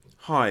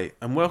Hi,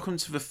 and welcome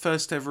to the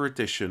first ever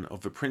edition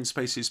of the Print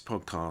Spaces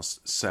podcast,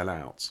 Sell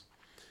Out.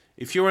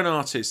 If you're an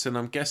artist, then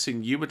I'm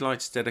guessing you would like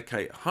to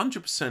dedicate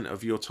 100%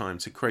 of your time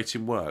to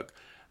creating work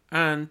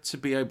and to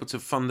be able to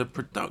fund the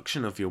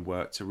production of your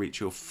work to reach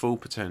your full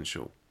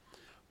potential.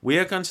 We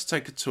are going to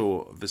take a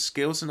tour of the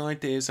skills and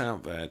ideas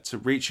out there to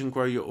reach and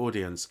grow your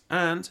audience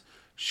and,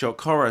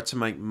 shock horror, to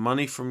make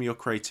money from your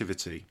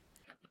creativity.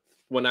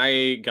 When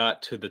I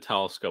got to the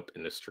telescope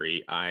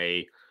industry,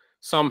 I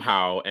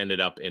somehow ended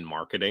up in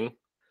marketing.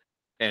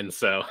 And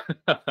so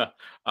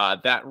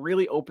that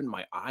really opened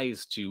my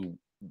eyes to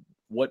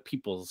what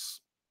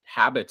people's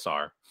habits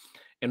are.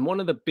 And one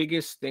of the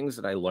biggest things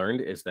that I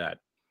learned is that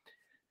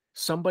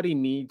somebody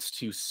needs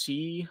to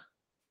see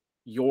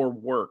your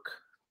work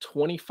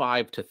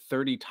 25 to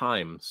 30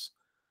 times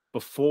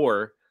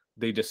before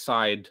they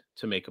decide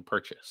to make a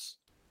purchase.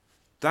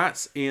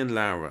 That's Ian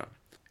Lauer.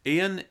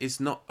 Ian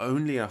is not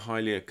only a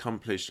highly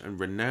accomplished and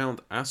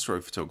renowned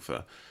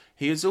astrophotographer,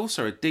 he is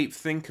also a deep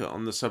thinker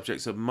on the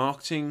subjects of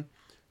marketing,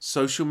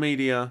 social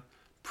media,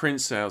 print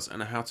sales,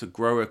 and how to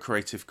grow a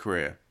creative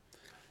career.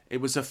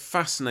 It was a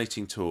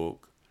fascinating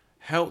talk,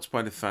 helped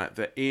by the fact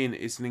that Ian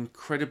is an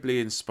incredibly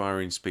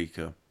inspiring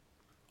speaker.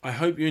 I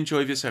hope you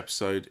enjoy this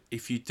episode.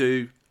 If you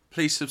do,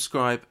 please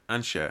subscribe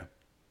and share.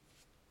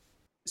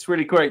 It's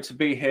really great to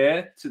be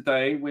here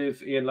today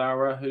with Ian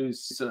Lauer,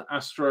 who's an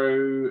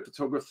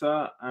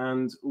astrophotographer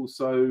and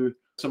also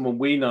someone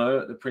we know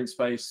at the Print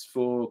Space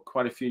for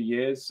quite a few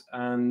years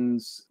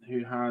and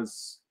who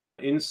has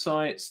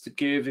insights to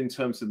give in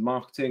terms of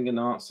marketing and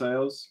art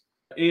sales.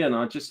 Ian,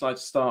 I'd just like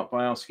to start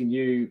by asking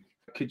you,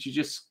 could you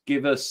just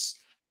give us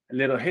a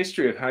little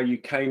history of how you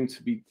came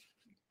to be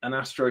an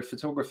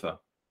astrophotographer?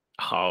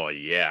 Oh,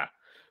 yeah,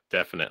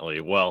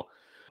 definitely. Well,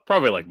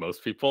 probably like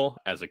most people,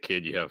 as a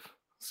kid, you have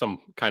some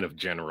kind of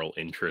general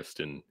interest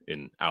in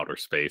outer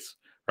space,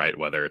 right?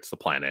 Whether it's the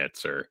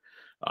planets or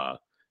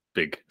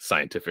big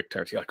scientific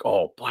terms. You're like,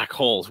 oh, black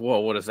holes. Whoa,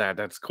 what is that?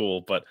 That's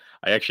cool. But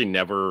I actually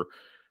never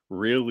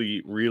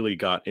really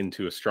got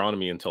into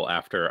astronomy until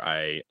after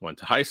I went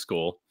to high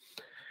school.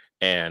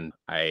 And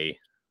I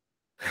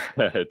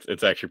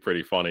it's actually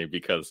pretty funny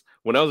because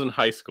when I was in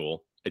high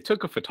school, I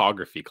took a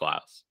photography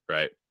class,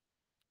 right?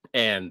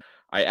 And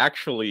I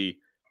actually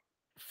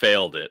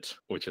failed it,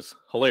 which is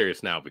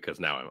hilarious now because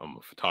now I'm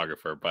a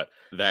photographer. But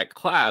that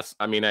class,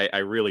 I mean, I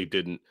really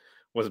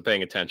wasn't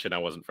paying attention. I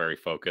wasn't very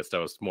focused. I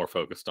was more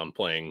focused on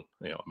playing,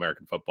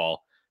 American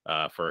football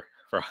for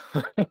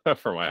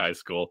for my high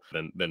school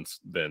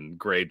than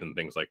grades and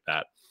things like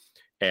that.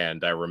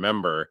 And I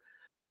remember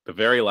the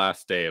very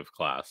last day of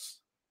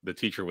class, the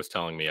teacher was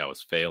telling me I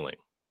was failing.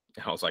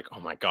 And I was like, oh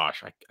my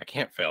gosh, I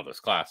can't fail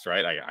this class,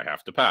 right? I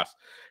have to pass.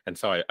 And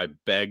so I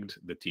begged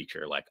the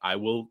teacher, like, I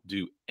will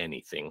do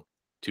anything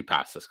to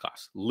pass this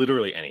class,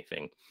 literally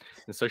anything.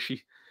 And so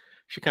she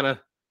kind of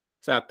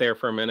sat there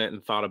for a minute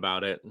and thought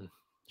about it. And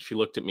she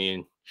looked at me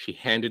and she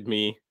handed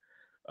me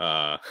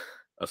uh,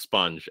 a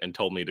sponge and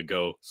told me to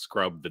go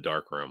scrub the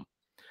dark room.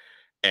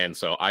 And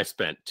so I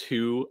spent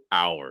 2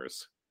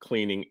 hours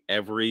cleaning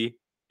every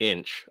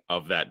inch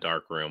of that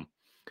dark room.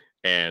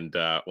 And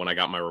when I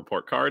got my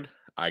report card,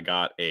 I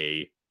got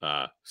a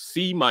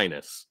C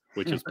minus,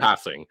 which is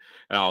passing.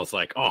 And I was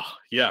like, oh,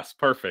 yes,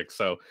 perfect.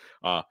 So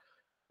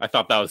I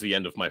thought that was the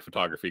end of my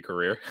photography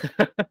career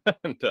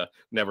and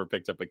never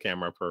picked up a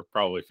camera for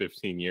probably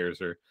 15 years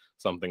or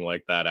something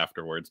like that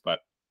afterwards. But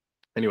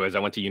anyways, I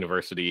went to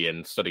university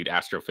and studied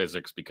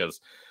astrophysics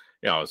because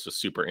I was just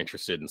super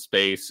interested in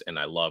space and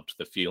I loved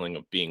the feeling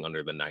of being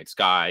under the night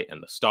sky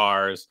and the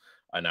stars.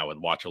 And I would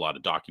watch a lot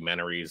of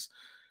documentaries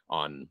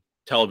on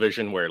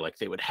television where like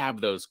they would have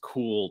those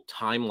cool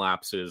time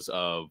lapses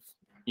of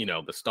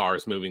the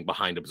stars moving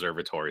behind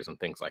observatories and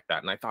things like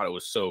that. And I thought it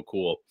was so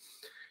cool.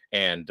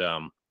 And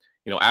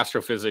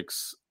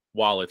astrophysics,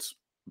 while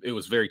it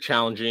was very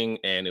challenging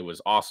and it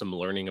was awesome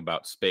learning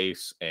about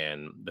space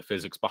and the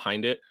physics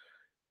behind it,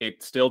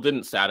 it still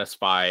didn't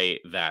satisfy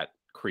that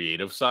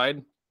creative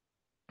side.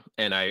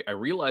 And I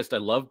realized I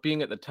loved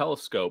being at the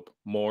telescope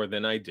more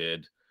than I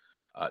did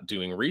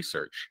doing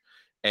research.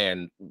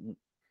 And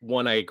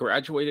when I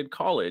graduated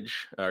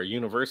college or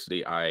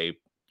university, I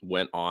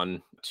went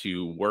on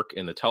to work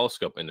in the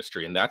telescope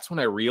industry. And that's when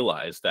I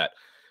realized that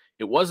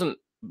it wasn't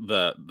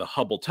the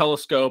Hubble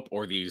telescope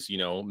or these,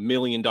 $1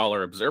 million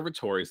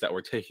observatories that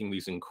were taking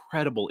these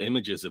incredible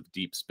images of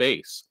deep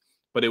space,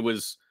 but it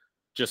was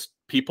just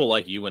people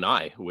like you and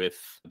I with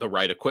the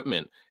right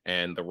equipment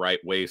and the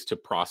right ways to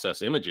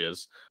process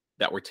images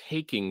that were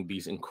taking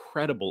these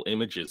incredible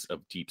images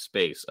of deep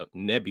space, of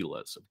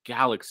nebulas, of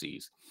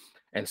galaxies.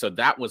 And so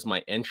that was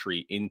my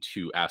entry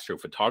into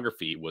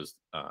astrophotography, was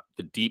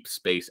the deep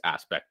space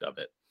aspect of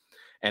it.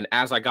 And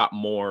as I got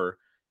more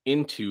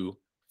into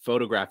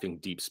photographing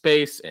deep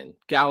space and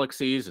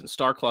galaxies and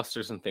star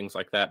clusters and things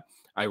like that,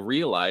 I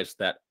realized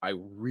that I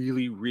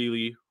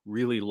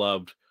really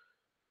loved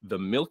the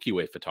Milky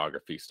Way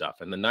photography stuff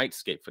and the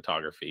nightscape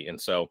photography. And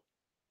so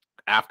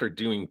after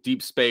doing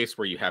deep space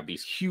where you have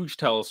these huge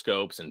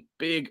telescopes and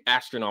big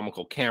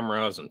astronomical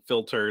cameras and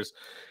filters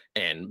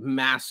and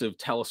massive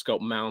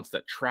telescope mounts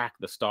that track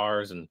the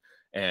stars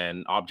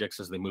and objects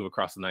as they move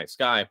across the night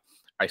sky.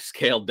 I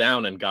scaled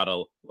down and got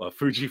a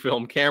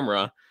Fujifilm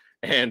camera,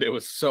 and it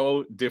was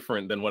so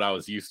different than what I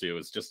was used to. It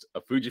was just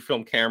a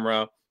Fujifilm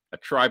camera, a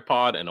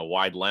tripod, and a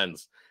wide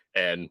lens.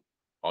 And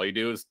all you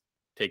do is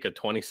take a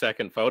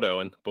 20-second photo,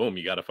 and boom,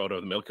 you got a photo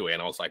of the Milky Way.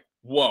 And I was like,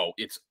 whoa,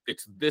 it's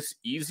this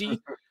easy.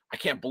 I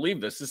can't believe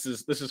this. This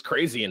is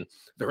crazy. And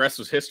the rest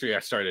was history. I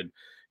started,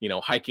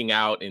 hiking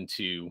out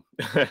into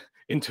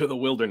into the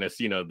wilderness,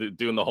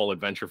 doing the whole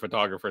adventure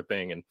photographer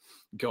thing and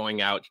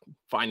going out,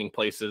 finding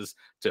places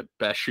to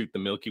best shoot the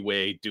Milky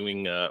Way,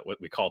 doing what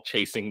we call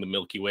chasing the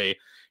Milky Way,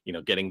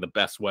 getting the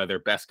best weather,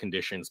 best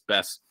conditions,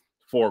 best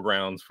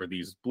foregrounds for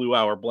these blue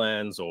hour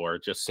blends or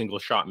just single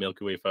shot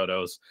Milky Way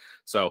photos.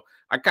 So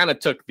I kind of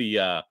took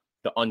the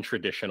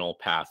untraditional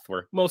path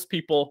where most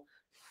people,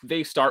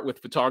 they start with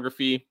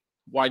photography,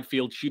 wide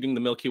field shooting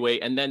the Milky Way,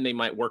 and then they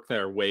might work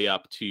their way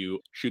up to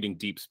shooting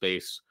deep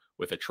space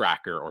with a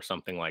tracker or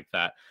something like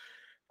that.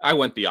 I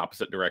went the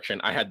opposite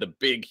direction. I had the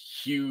big,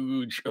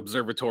 huge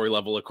observatory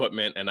level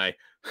equipment, and I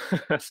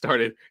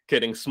started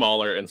getting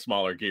smaller and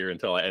smaller gear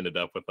until I ended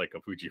up with like a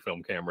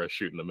Fujifilm camera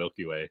shooting the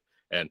Milky Way.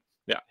 And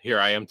yeah, here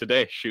I am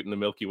today shooting the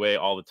Milky Way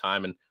all the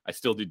time. And I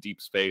still do deep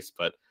space,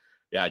 but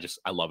yeah,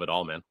 I love it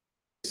all, man.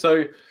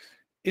 So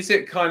is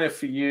it kind of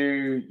for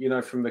you,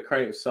 from the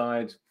creative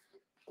side,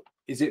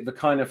 is it the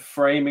kind of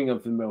framing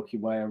of the Milky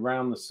Way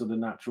around the sort of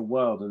natural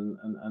world and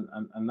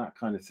that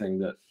kind of thing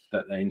that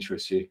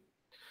interests you?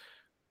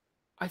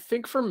 I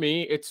think for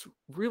me, it's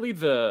really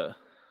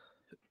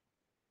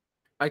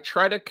I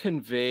try to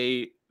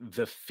convey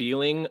the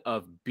feeling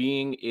of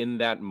being in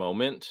that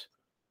moment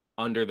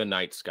under the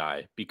night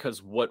sky,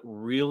 because what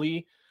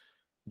really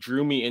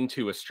drew me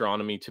into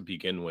astronomy to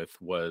begin with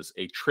was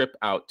a trip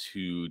out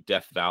to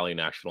Death Valley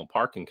National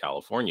Park in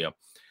California.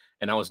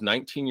 And I was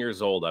 19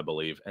 years old, I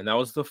believe. And that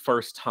was the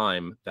first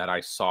time that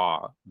I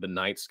saw the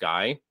night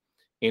sky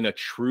in a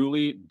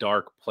truly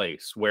dark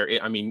place where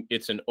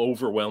it's an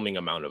overwhelming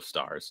amount of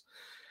stars.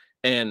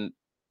 And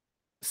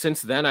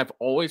since then, I've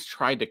always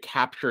tried to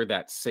capture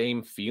that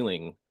same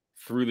feeling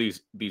through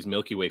these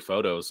Milky Way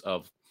photos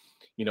of,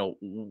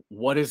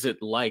 what is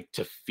it like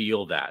to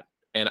feel that?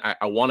 And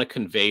I want to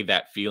convey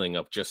that feeling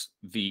of just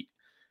the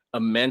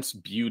immense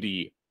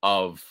beauty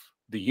of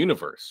the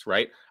universe,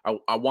 right?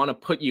 I want to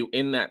put you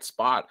in that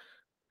spot.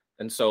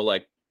 And so,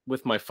 like,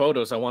 with my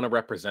photos, I want to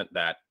represent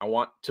that. I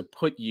want to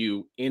put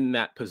you in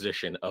that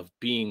position of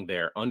being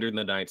there under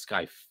the night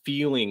sky,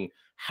 feeling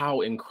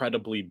how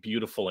incredibly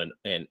beautiful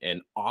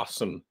and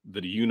awesome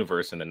the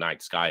universe and the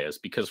night sky is.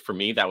 Because for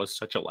me, that was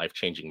such a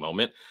life-changing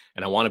moment.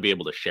 And I want to be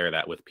able to share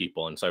that with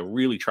people. And so I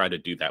really try to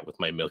do that with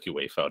my Milky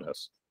Way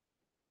photos.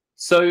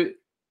 So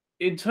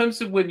in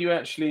terms of when you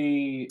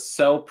actually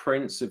sell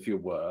prints of your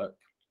work,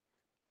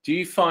 do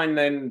you find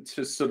then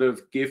to sort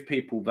of give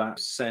people that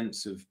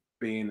sense of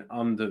being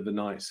under the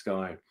night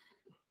sky,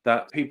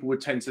 that people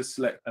would tend to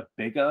select a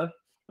bigger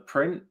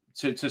print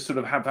to sort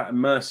of have that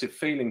immersive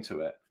feeling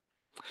to it?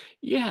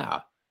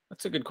 Yeah,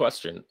 that's a good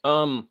question.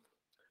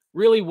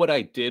 Really what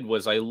I did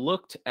was I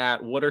looked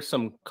at what are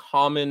some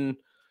common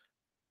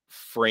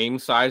frame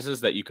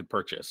sizes that you could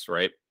purchase,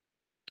 right?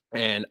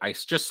 And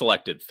just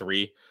selected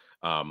three.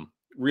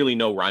 Really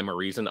no rhyme or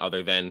reason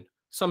other than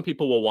some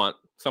people will want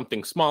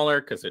something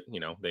smaller because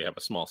they have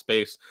a small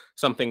space.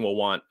 Something will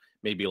want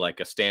maybe like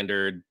a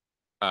standard,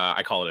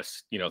 I call it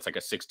it's like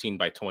a 16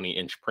 by 20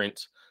 inch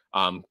print,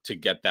 to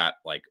get that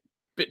like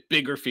bit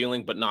bigger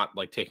feeling, but not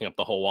like taking up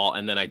the whole wall.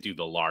 And then I do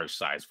the large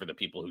size for the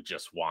people who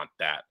just want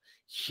that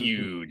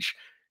huge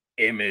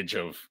image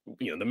of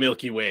the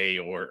Milky Way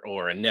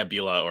or a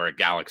nebula or a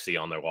galaxy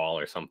on their wall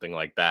or something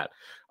like that.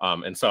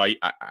 And so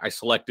I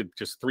selected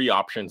just three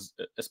options,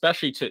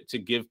 especially to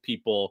give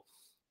people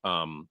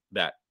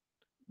that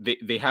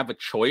they have a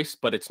choice,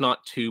 but it's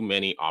not too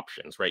many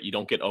options, right? You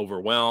don't get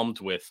overwhelmed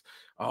with,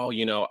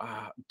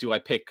 do I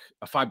pick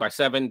a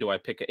 5x7? Do I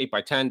pick an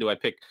 8x10? Do I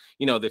pick,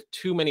 there's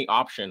too many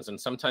options. And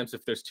sometimes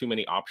if there's too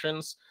many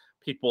options,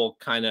 people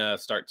kind of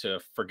start to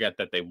forget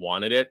that they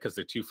wanted it because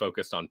they're too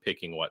focused on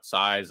picking what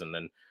size. And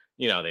then,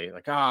 they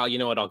like,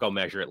 I'll go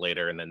measure it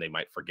later. And then they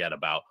might forget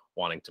about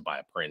wanting to buy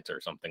a print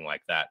or something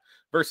like that.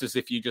 Versus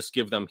if you just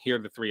give them, here are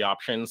the three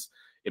options,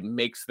 it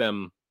makes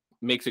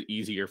it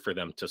easier for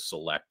them to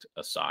select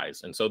a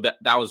size. And so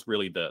that was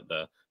really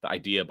the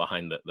idea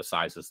behind the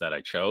sizes that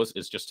I chose,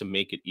 is just to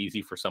make it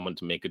easy for someone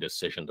to make a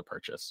decision to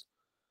purchase.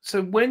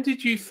 So when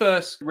did you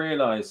first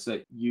realize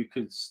that you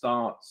could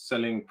start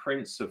selling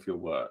prints of your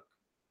work?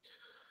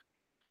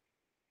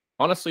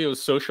 Honestly, it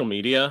was social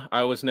media.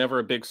 I was never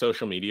a big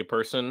social media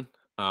person,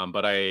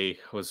 but I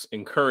was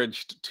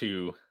encouraged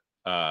to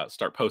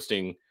start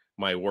posting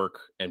my work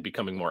and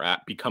become more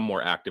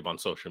active on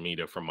social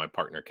media from my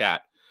partner,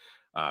 Kat.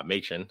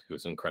 Machen,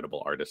 who's an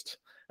incredible artist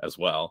as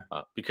well,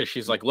 because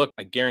she's like, look,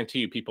 I guarantee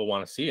you people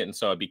want to see it. And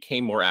so I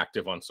became more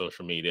active on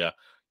social media,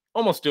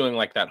 almost doing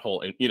like that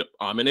whole,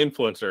 I'm an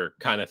influencer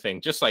kind of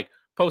thing, just like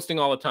posting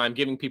all the time,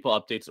 giving people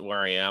updates of where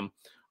I am.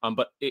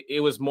 But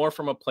it was more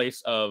from a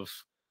place of,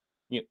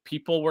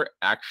 people were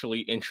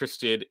actually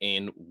interested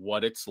in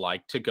what it's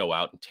like to go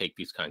out and take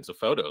these kinds of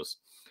photos.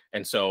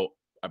 And so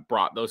I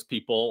brought those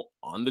people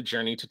on the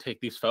journey to take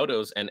these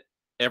photos. And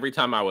every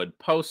time I would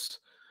post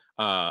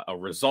a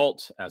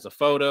result as a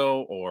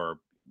photo, or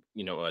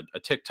a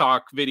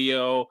TikTok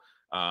video,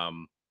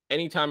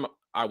 anytime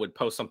I would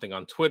post something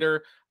on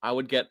Twitter, I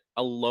would get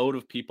a load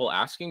of people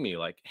asking me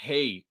like,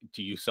 "Hey,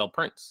 do you sell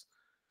prints?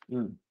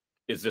 Mm.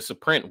 Is this a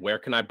print? Where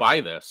can I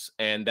buy this?"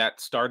 And that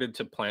started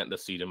to plant the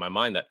seed in my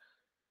mind that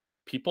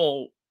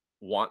people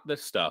want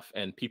this stuff,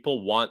 and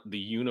people want the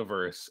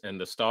universe and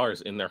the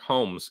stars in their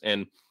homes.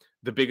 And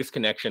the biggest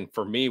connection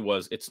for me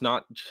was, it's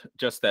not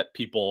just that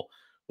people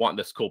want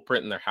this cool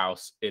print in their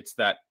house, it's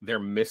that they're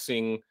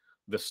missing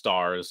the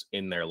stars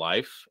in their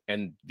life,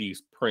 and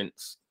these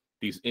prints,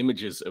 these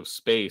images of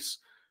space,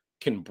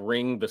 can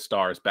bring the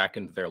stars back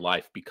into their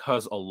life,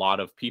 because a lot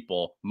of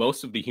people,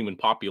 most of the human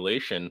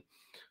population,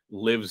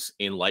 lives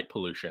in light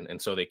pollution,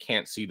 and so they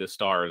can't see the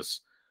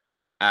stars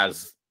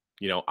as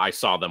I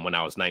saw them when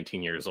I was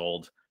 19 years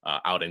old,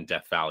 out in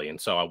Death Valley.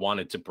 And so I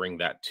wanted to bring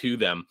that to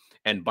them.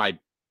 And by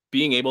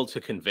being able to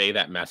convey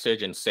that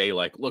message and say,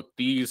 like, look,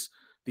 these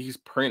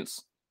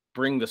prints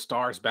bring the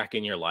stars back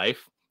in your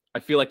life, I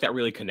feel like that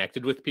really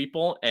connected with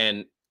people,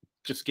 and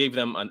just gave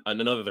them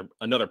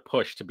another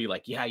push to be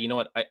like, yeah, you know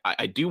what,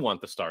 I do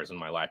want the stars in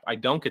my life. I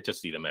don't get to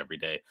see them every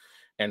day.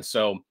 And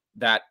so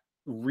that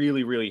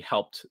really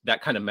helped.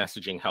 That kind of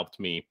messaging helped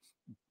me,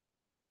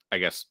 I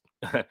guess,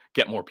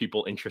 get more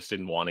people interested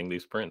in wanting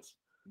these prints.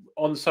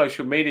 On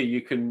social media,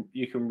 you can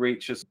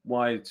reach a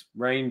wide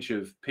range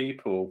of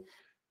people.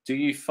 Do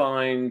you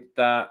find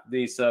that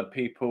these are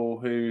people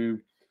who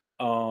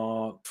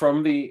are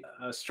from the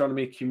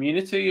astronomy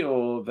community,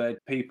 or they're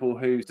people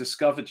who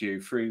discovered you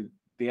through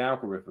the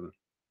algorithm?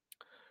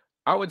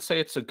 I would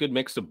say it's a good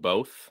mix of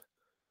both.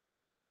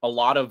 A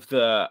lot of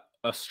the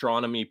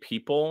astronomy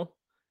people,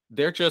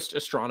 they're just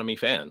astronomy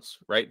fans,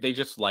 right? They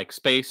just like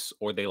space,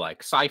 or they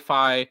like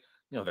sci-fi.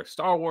 They're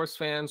Star Wars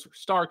fans, or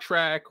Star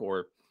Trek,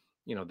 or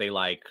they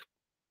like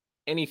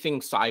anything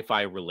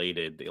sci-fi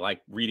related. They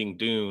like reading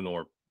Dune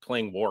or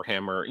playing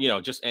Warhammer,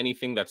 just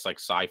anything that's like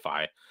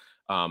sci-fi,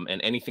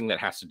 and anything that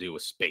has to do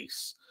with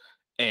space.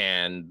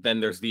 And then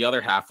there's the other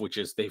half, which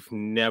is they've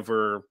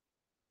never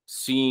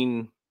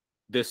seen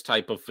this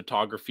type of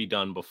photography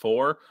done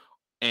before,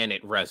 and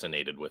it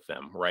resonated with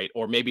them, right?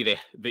 Or maybe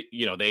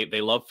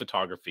they love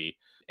photography,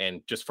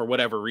 and just for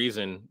whatever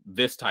reason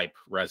this type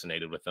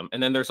resonated with them.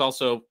 And then there's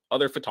also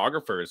other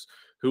photographers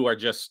who are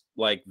just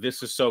like,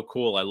 this is so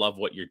cool, I love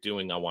what you're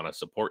doing, I want to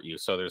support you.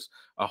 So there's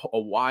a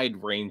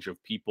wide range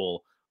of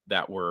people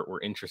that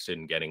were interested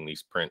in getting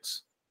these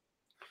prints.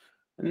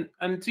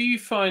 And do you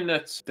find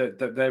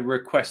that they're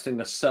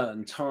requesting a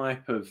certain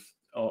type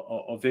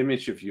of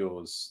image of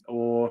yours,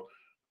 or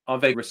are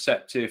they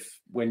receptive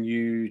when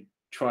you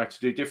try to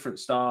do different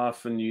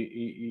stuff, and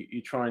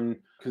you try and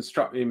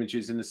construct the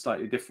images in a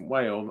slightly different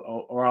way,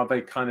 or are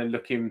they kind of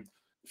looking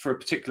for a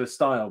particular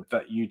style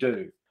that you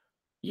do?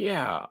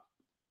 Yeah.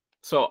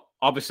 So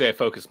obviously, I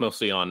focus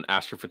mostly on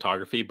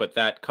astrophotography, but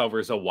that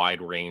covers a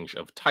wide range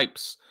of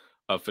types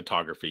of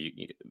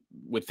photography.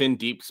 Within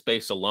deep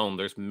space alone,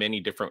 there's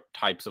many different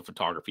types of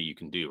photography you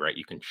can do. Right,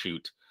 you can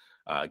shoot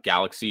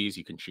galaxies,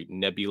 you can shoot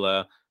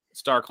nebula,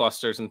 star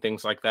clusters, and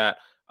things like that.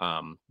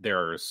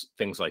 There's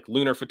things like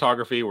lunar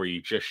photography, where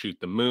you just shoot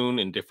the moon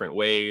in different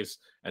ways,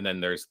 and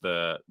then there's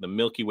the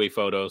Milky Way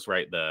photos,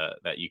 right? The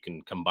that you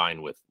can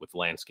combine with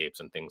landscapes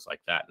and things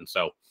like that. And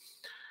so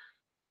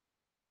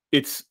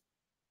it's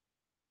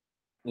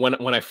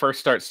when I first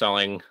start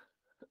selling,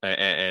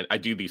 and I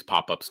do these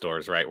pop-up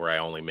stores, right, where I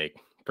only make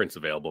prints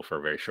available for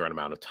a very short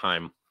amount of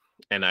time.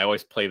 And I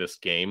always play this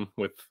game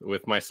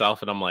with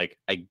myself, and I'm like,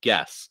 I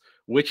guess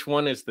which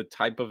one is the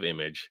type of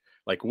image,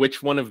 like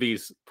which one of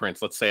these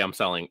prints, let's say I'm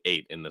selling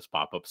 8 in this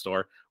pop-up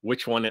store,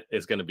 which one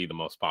is going to be the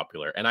most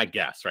popular? And I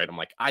guess, right? I'm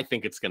like, I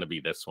think it's going to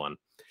be this one.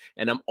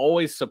 And I'm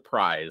always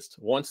surprised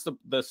once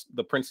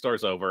the print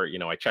store's over,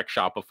 I check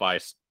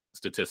Shopify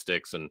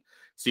statistics and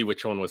see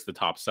which one was the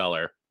top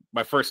seller.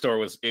 My first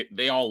store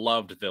they all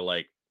loved the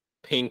like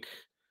pink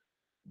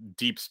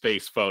deep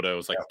space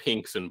photos, like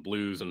pinks and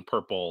blues and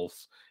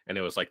purples, and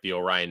it was like the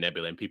Orion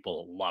Nebula, and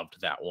people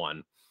loved that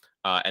one.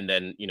 And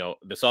then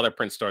this other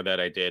print store that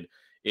I did,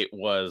 it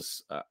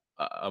was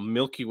a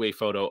Milky Way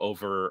photo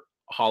over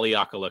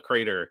Haleakala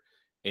crater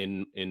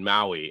in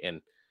Maui.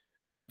 And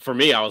for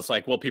me, I was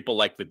like, well, people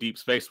like the deep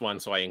space one,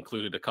 so I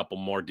included a couple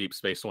more deep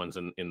space ones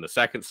in the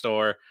second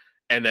store.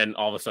 And then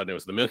all of a sudden, it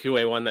was the Milky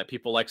Way one that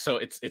people like. So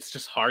it's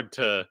just hard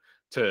to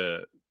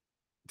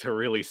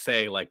really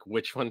say like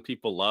which one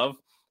people love.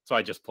 So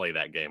I just play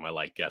that game. I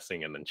like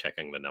guessing and then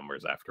checking the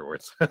numbers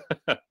afterwards.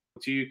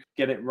 Do you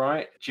get it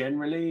right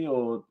generally,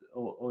 or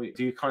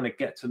do you kind of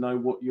get to know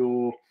what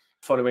you're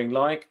following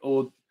like,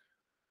 or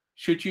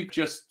should you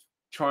just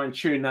try and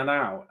tune that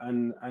out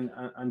and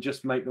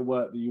just make the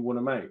work that you want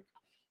to make?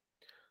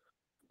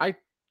 I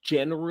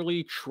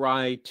generally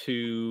try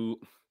to.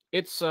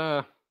 It's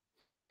I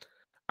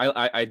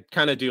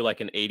kind of do like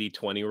an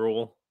 80-20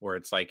 rule. where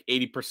it's like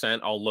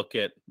 80% I'll look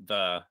at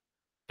the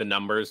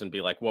numbers and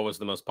be like, what was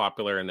the most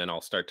popular? And then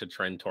I'll start to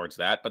trend towards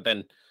that. But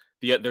then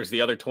there's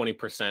the other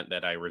 20%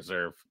 that I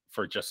reserve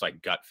for just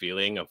like gut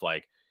feeling of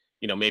like,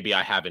 maybe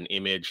I have an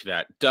image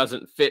that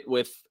doesn't fit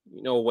with,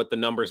 what the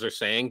numbers are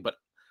saying, but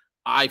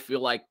I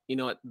feel like,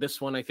 what,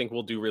 this one I think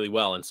will do really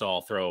well. And so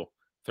I'll throw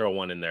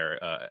one in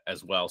there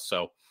as well.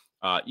 So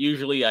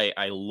usually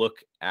I look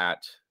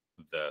at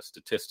the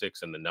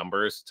statistics and the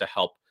numbers to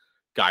help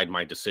guide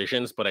my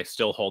decisions, but I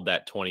still hold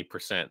that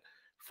 20%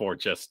 for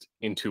just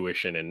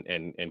intuition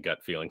and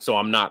gut feeling. So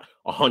I'm not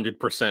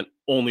 100%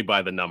 only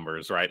by the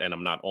numbers, right? And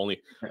I'm not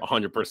only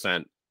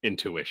 100%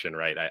 intuition,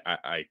 right?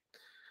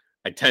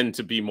 I tend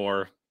to be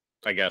more,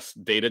 I guess,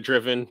 data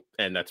driven,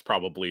 and that's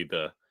probably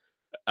the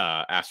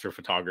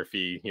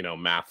astrophotography,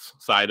 math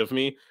side of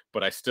me,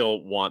 but I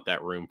still want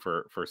that room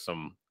for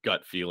some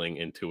gut feeling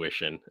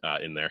intuition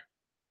in there.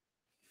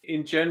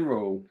 In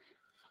general,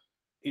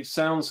 it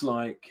sounds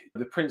like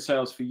the print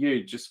sales for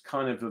you just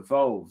kind of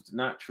evolved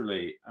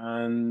naturally,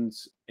 and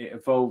it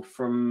evolved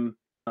from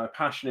a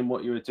passion in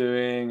what you were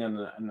doing and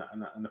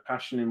a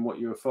passion in what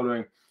you were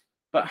following.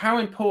 But how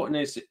important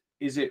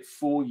is it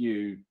for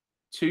you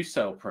to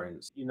sell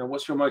prints?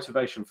 What's your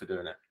motivation for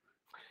doing it?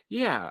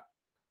 Yeah.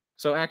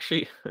 So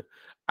actually,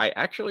 I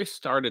actually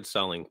started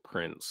selling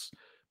prints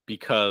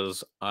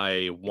because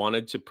I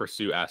wanted to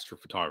pursue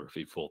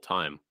astrophotography full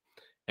time.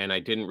 And I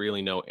didn't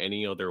really know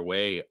any other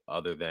way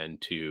other than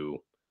to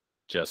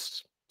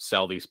just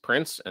sell these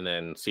prints and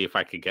then see if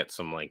I could get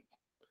some like,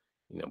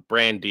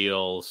 brand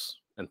deals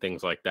and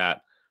things like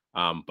that.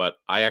 But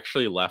I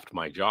actually left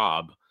my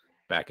job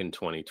back in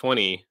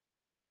 2020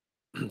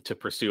 to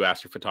pursue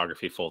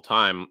astrophotography full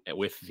time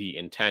with the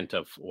intent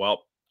of,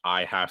 well,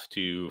 I have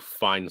to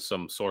find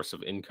some source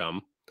of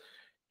income,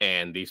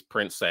 and these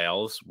print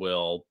sales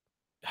will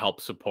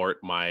help support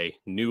my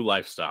new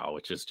lifestyle,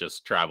 which is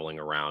just traveling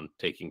around,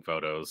 taking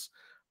photos,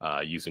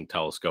 using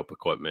telescope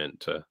equipment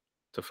to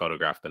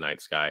photograph the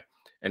night sky.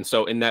 And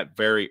so, in that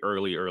very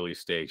early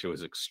stage, it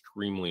was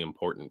extremely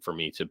important for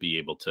me to be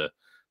able to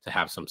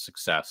have some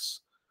success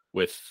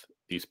with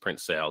these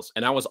print sales.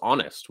 And I was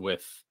honest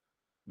with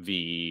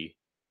the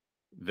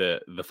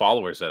the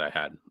followers that I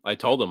had. I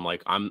told them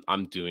like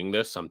I'm doing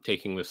this. I'm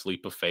taking this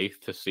leap of faith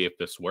to see if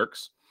this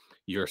works.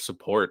 Your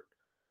support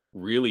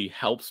really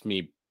helps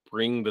me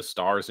bring the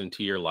stars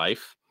into your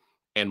life.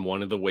 And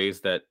one of the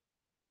ways that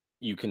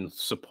you can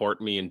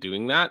support me in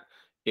doing that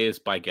is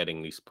by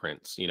getting these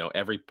prints.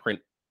 Every print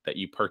that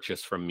you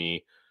purchase from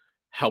me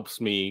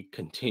helps me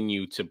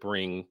continue to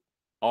bring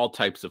all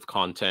types of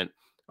content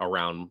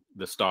around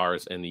the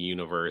stars and the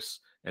universe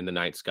and the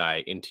night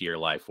sky into your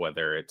life,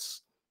 whether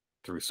it's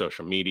through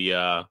social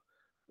media,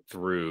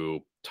 through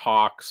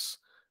talks,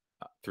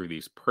 through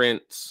these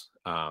prints.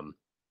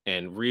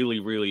 And really,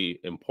 really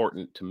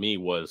important to me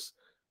was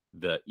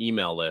the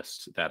email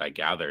list that I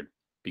gathered,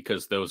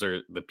 because those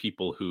are the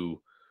people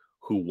who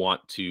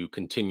want to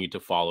continue to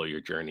follow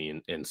your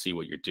journey and see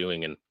what you're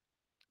doing. And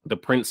the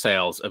print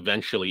sales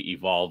eventually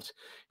evolved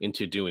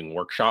into doing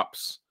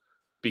workshops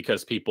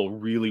because people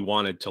really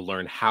wanted to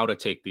learn how to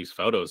take these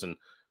photos. And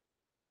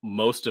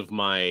most of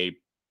my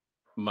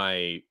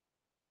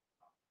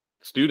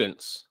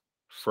students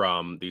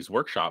from these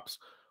workshops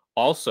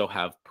also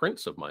have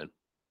prints of mine.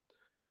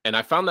 And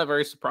I found that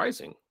very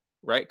surprising,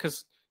 right?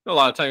 Because a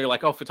lot of time you're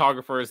like, oh,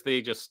 photographers,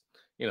 they just,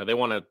 they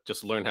want to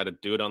just learn how to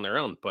do it on their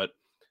own. But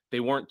they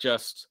weren't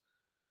just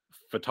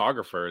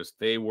photographers,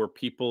 they were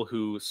people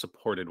who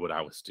supported what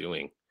I was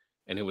doing.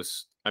 And it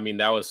was, I mean,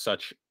 that was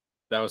such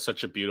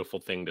a beautiful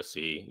thing to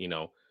see,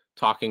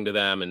 talking to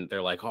them, and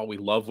they're like, oh, we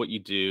love what you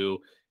do.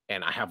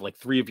 And I have like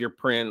 3 of your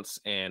prints,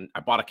 and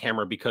I bought a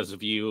camera because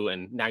of you.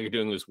 And now you're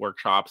doing these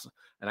workshops,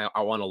 and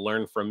I want to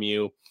learn from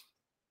you.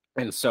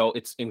 And so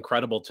it's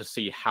incredible to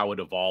see how it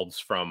evolves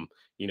from,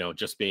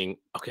 just being,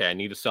 okay, I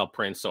need to sell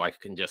prints so I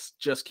can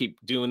just keep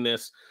doing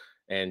this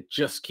and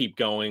just keep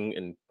going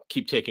and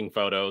keep taking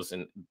photos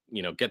and,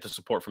 get the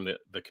support from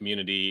the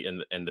community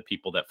and the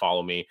people that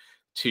follow me,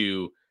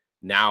 to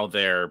now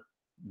they're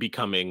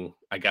becoming,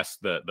 I guess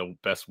the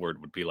best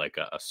word would be like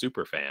a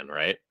super fan,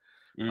 right?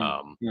 Mm,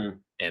 Um, mm.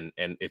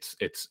 and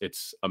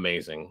it's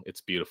amazing.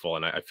 It's beautiful.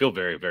 And I feel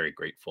very, very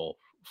grateful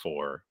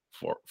for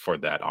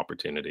that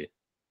opportunity.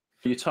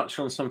 You touched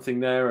on something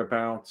there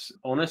about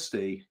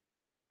honesty.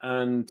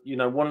 And,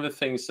 one of the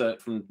things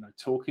that from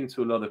talking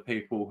to a lot of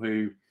people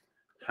who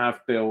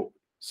have built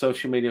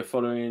social media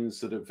followings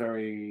that are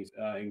very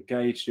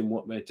engaged in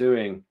what they're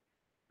doing,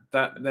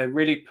 that they're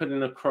really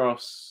putting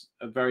across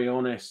a very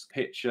honest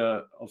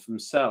picture of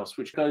themselves,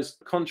 which goes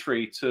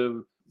contrary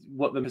to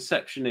what the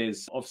perception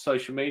is of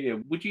social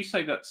media. Would you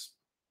say that's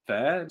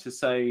fair to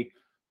say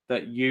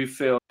that you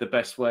feel the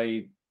best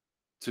way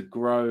to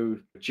grow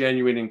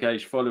genuine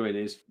engaged following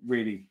is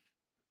really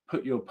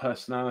put your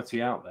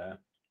personality out there?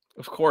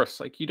 Of course,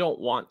 like you don't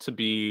want to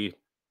be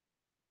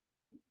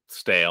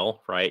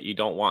stale, right? You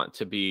don't want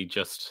to be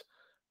just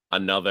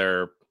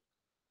another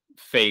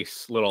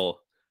face,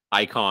 little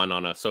icon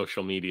on a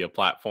social media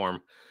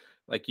platform.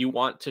 Like you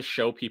want to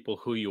show people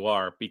who you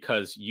are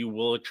because you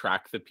will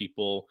attract the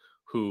people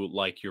who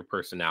like your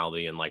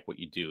personality and like what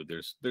you do.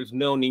 There's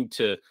no need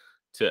to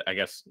I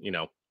guess,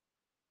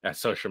 as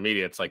social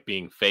media, it's like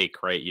being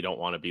fake, right? You don't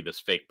want to be this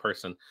fake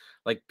person.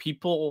 Like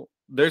people,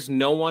 there's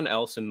no one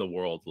else in the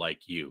world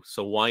like you.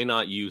 So why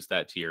not use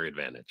that to your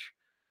advantage?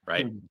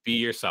 Right? Hmm. Be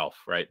yourself,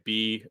 right?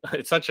 Be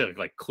it's such a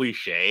like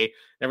cliche.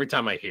 Every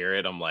time I hear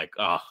it, I'm like,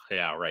 oh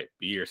yeah, right.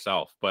 Be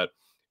yourself. But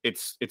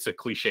it's a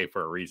cliche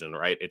for a reason,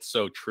 right? It's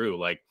so true.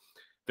 Like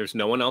there's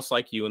no one else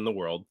like you in the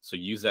world. So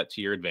use that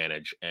to your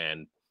advantage.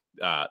 And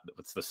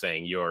what's the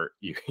saying? Your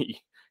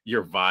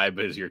vibe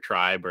is your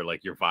tribe, or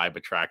like your vibe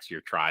attracts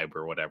your tribe,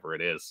 or whatever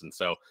it is. And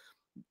so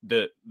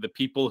the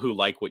people who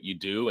like what you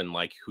do and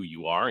like who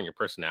you are and your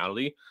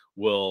personality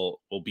will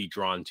be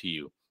drawn to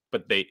you,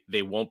 but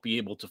they won't be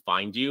able to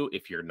find you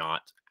if you're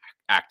not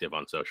active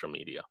on social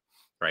media,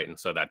 right? And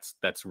so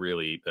that's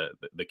really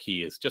the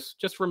key is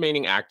just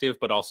remaining active,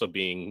 but also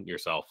being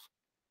yourself.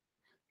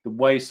 The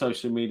way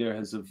social media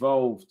has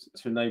evolved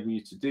to enable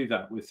you to do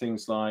that with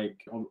things like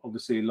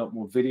obviously a lot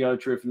more video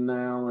driven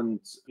now,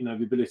 and the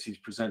ability to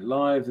present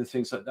live and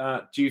things like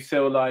that. Do you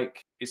feel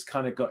like it's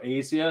kind of got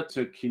easier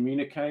to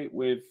communicate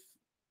with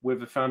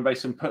a fan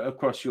base and put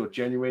across your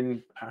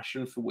genuine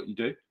passion for what you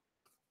do?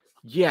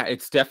 Yeah,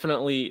 it's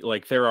definitely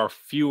like there are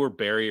fewer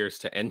barriers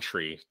to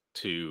entry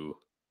to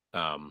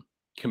um,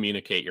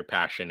 communicate your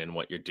passion and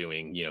what you're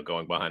doing,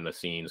 going behind the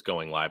scenes,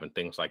 going live, and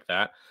things like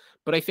that.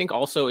 But I think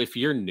also if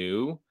you're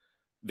new,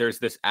 there's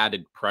this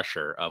added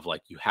pressure of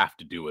like you have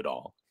to do it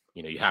all.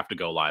 You have to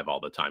go live all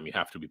the time. You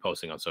have to be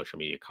posting on social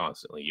media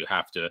constantly. You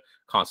have to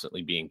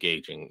constantly be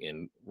engaging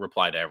and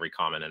reply to every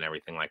comment and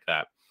everything like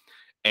that.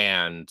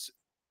 And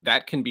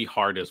that can be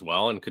hard as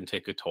well and can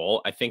take a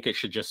toll. I think it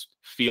should just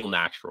feel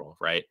natural,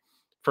 right?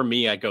 For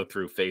me, I go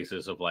through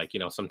phases of like,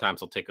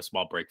 sometimes I'll take a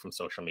small break from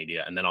social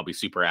media and then I'll be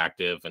super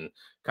active and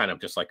kind of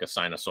just like a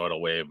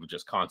sinusoidal wave,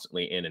 just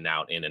constantly in and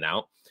out,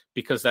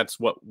 because that's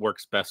what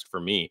works best for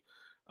me.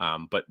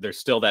 But there's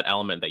still that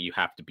element that you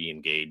have to be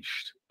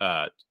engaged.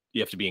 You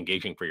have to be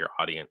engaging for your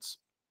audience.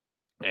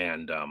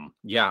 And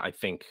yeah, I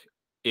think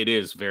it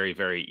is very,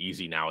 very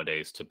easy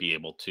nowadays to be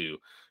able to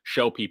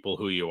show people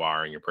who you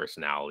are and your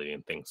personality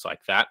and things like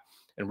that.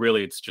 And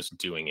really, it's just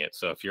doing it.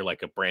 So if you're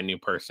like a brand new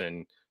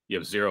person, you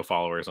have zero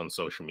followers on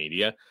social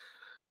media,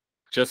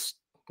 just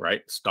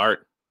right,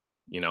 start,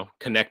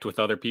 connect with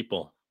other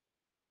people,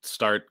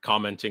 start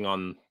commenting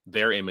on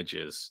their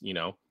images,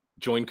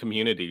 join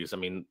communities. I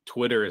mean,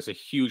 Twitter is a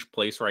huge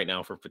place right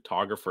now for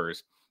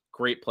photographers.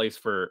 Great place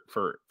for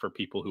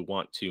people who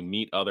want to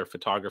meet other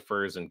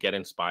photographers and get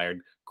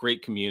inspired.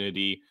 Great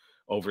community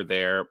over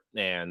there.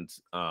 And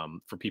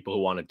for people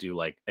who want to do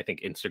like, I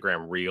think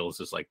Instagram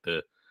Reels is like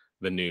the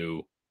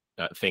new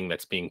thing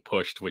that's being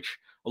pushed, which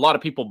a lot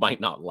of people might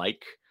not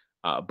like.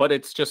 But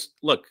it's just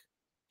look,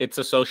 it's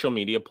a social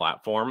media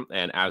platform,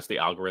 and as the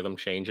algorithm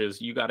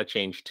changes, you got to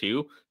change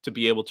too to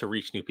be able to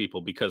reach new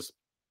people, because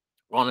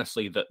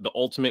honestly the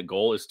ultimate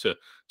goal is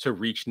to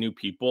reach new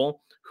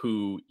people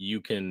who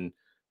you can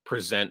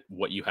present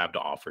what you have to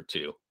offer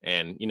to.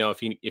 And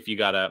if you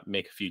got to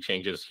make a few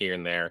changes here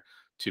and there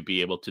to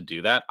be able to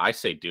do that, I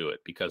say do it,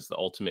 because the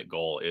ultimate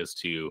goal is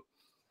to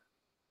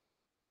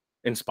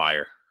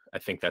inspire. I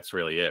think that's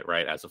really it,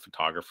 right? As a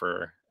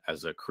photographer,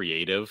 as a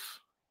creative,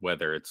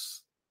 whether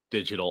it's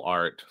digital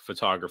art,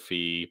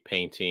 photography,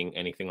 painting,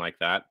 anything like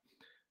that,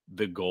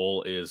 the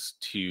goal is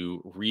to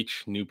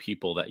reach new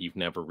people that you've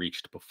never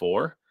reached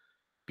before,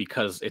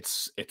 because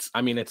it's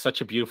I mean, it's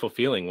such a beautiful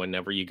feeling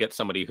whenever you get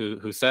somebody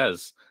who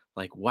says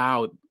like,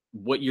 "Wow,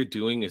 what you're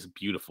doing is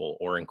beautiful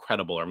or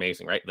incredible or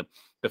amazing," right?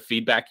 The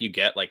feedback you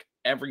get, like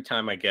every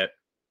time I get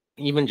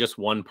even just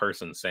one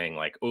person saying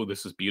like, "Oh,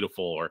 this is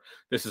beautiful," or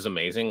 "This is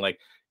amazing," like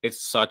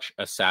it's such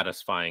a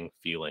satisfying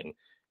feeling.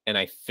 And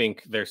I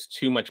think there's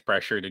too much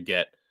pressure to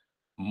get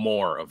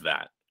more of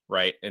that,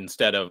 right?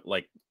 Instead of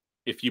like,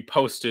 if you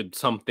posted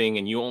something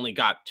and you only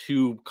got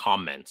 2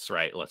 comments,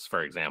 right? Let's,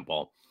 for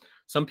example,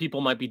 some people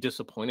might be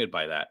disappointed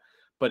by that.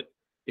 But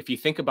if you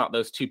think about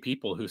those 2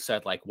 people who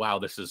said, like, wow,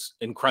 this is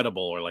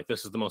incredible, or like,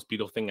 this is the most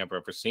beautiful thing I've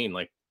ever seen,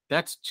 like,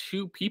 that's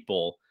 2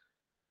 people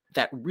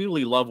that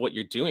really love what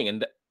you're doing.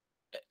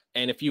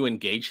 And if you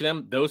engage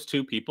them, those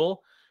 2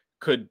 people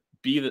could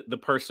be the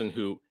person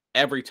who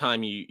every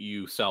time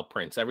you sell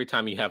prints, every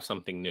time you have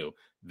something new,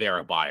 they're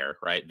a buyer,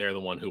 right? They're the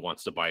one who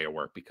wants to buy your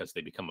work because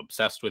they become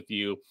obsessed with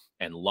you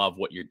and love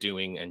what you're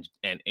doing, and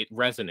it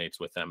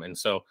resonates with them. And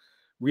so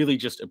really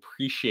just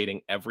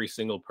appreciating every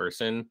single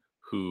person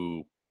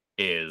who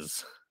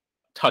is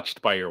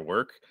touched by your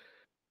work.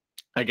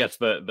 I guess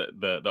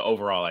the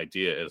overall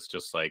idea is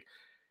just like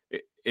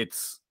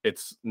it's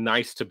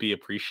nice to be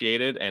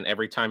appreciated, and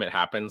every time it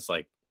happens,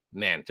 like,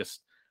 man,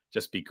 just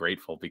be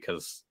grateful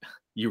because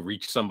you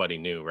reach somebody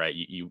new, right?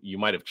 You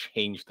might have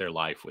changed their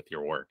life with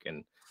your work,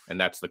 and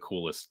that's the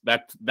coolest.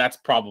 That's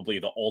probably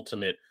the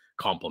ultimate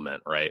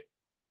compliment, right?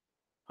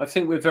 I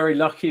think we're very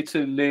lucky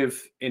to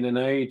live in an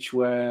age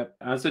where,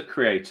 as a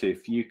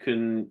creative, you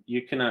can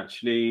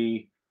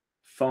actually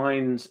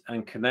find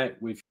and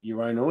connect with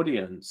your own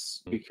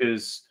audience. Mm.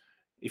 Because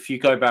if you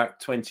go back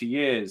 20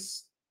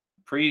 years,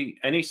 pre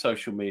any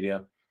social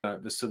media,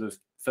 the sort of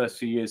first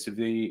few years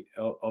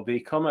of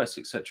e-commerce,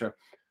 etc.,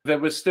 there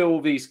were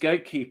still these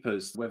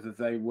gatekeepers, whether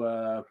they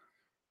were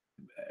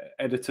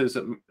editors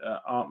at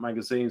art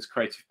magazines,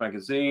 creative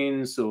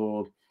magazines,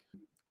 or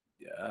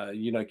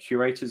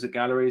curators at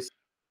galleries,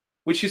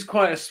 which is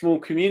quite a small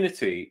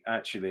community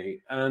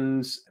actually.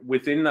 And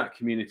within that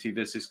community,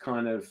 there's this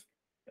kind of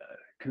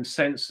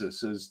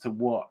consensus as to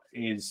what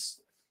is,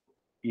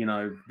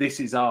 this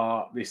is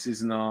art, this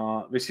isn't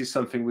art, this is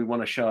something we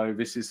want to show,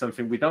 this is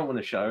something we don't want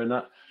to show. And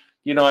that,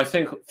 I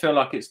feel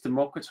like it's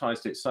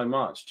democratized it so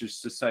much,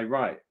 just to say,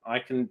 right, I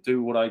can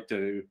do what I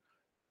do,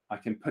 I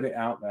can put it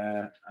out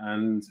there,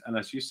 and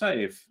as you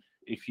say,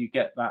 if you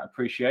get that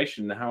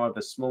appreciation,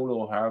 however small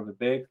or however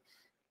big,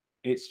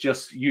 it's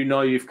just,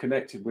 you've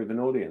connected with an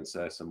audience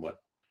there somewhere.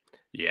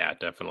 Yeah,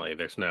 definitely.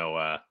 There's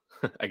no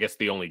I guess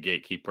the only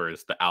gatekeeper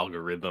is the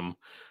algorithm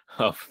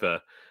of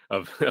the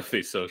of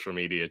these social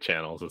media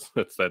channels.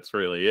 That's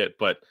really it.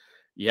 But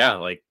yeah,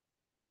 like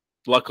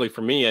luckily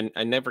for me, and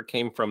I never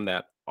came from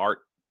that art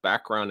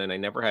background and I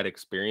never had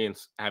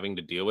experience having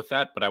to deal with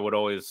that. But I would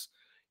always,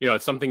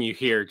 it's something you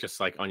hear just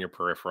like on your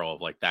peripheral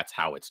of like that's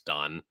how it's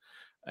done.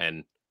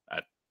 And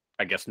uh,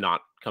 I guess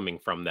not coming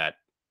from that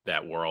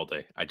world,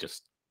 I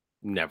just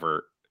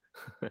never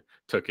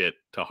took it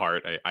to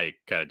heart. I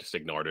kind of just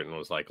ignored it and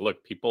was like,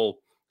 look, people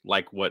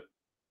like what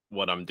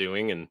I'm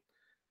doing,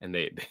 and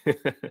they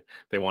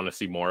they want to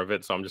see more of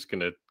it. So I'm just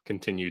gonna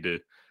continue to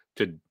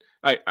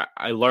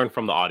I learn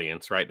from the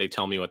audience, right? They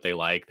tell me what they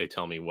like, they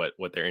tell me what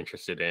they're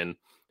interested in.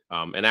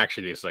 And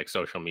actually these like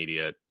social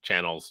media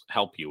channels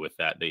help you with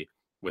that. They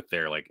with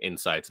their like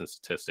insights and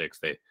statistics,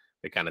 they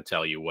kind of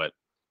tell you what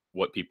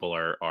people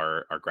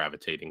are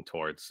gravitating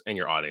towards, and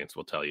your audience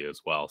will tell you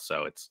as well.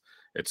 So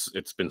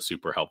it's been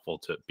super helpful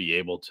to be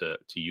able to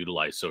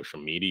utilize social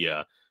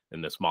media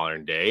in this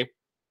modern day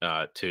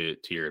to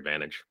your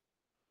advantage.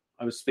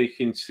 I was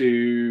speaking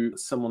to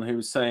someone who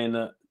was saying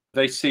that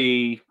they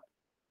see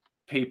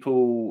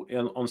people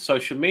on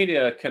social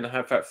media can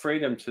have that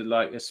freedom to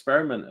like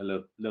experiment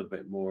a little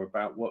bit more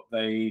about what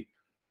they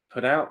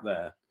put out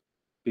there,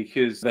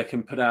 because they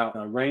can put out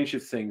a range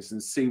of things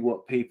and see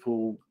what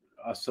people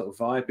are sort of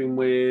vibing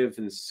with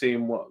and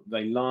seeing what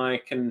they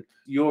like. And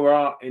your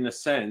art, in a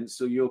sense,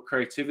 or your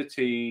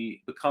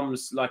creativity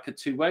becomes like a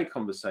two-way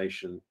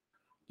conversation.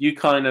 You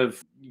kind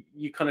of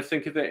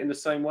think of it in the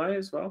same way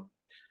as well.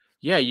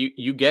 Yeah,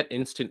 you get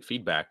instant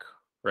feedback,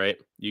 right?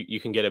 You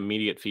can get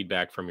immediate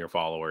feedback from your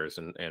followers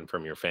and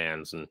from your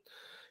fans,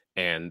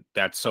 and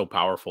that's so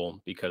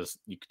powerful because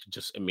you can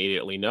just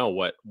immediately know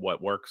what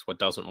works, what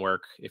doesn't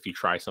work. If you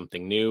try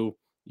something new,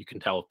 you can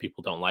tell if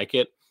people don't like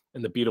it.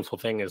 And the beautiful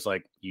thing is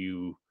like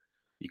you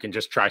can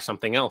just try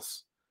something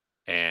else.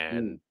 Mm.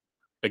 And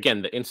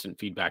again, the instant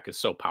feedback is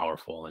so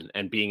powerful,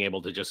 and being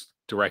able to just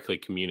directly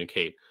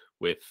communicate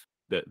with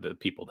the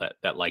people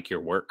that like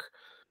your work.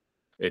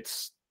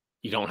 It's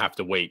you don't have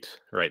to wait,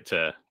 right,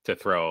 to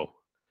throw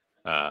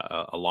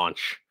a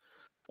launch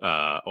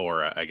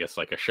or I guess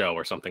like a show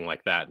or something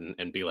like that,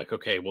 and be like,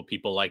 okay, well,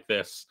 people like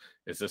this.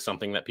 Is this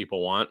something that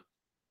people want?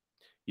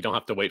 You don't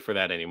have to wait for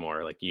that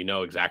anymore. Like you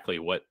know exactly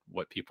what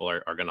people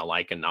are going to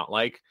like and not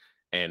like,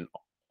 and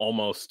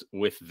almost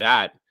with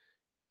that,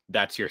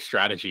 that's your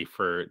strategy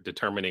for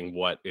determining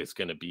what is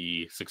going to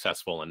be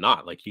successful and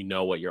not. Like you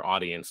know what your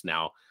audience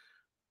now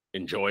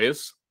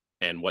enjoys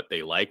and what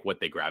they like, what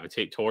they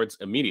gravitate towards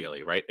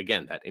immediately, right?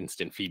 Again, that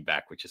instant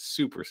feedback, which is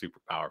super, super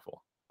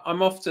powerful.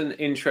 I'm often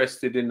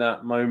interested in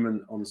that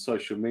moment on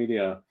social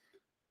media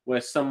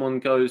where someone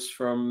goes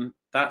from,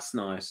 that's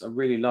nice, I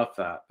really love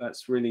that,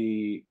 that's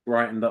really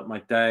brightened up my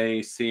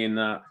day seeing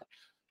that,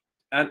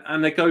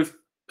 and they go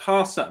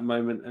past that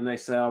moment and they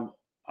say,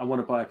 I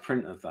want to buy a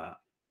print of that.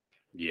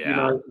 you Yeah.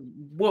 know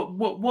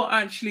what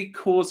actually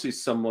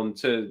causes someone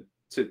to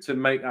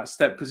make that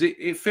step? Because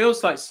it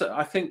feels like,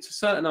 I think to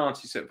certain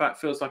artists that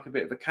feels like a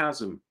bit of a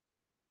chasm.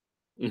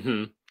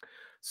 hmm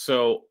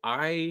So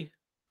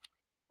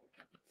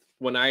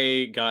when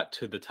I got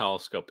to the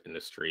telescope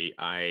industry,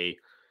 I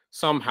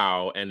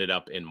somehow ended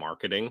up in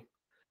marketing.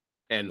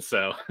 And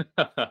so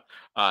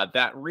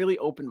that really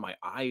opened my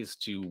eyes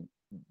to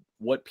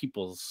what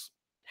people's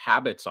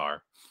habits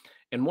are.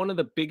 And one of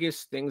the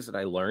biggest things that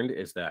I learned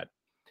is that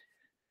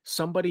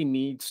somebody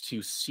needs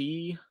to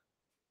see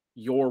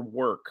your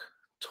work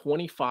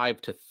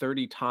 25 to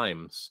 30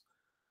 times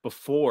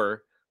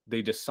before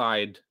they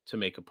decide to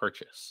make a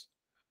purchase,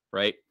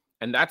 right?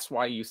 And that's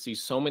why you see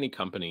so many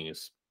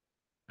companies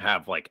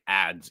have like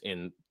ads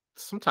in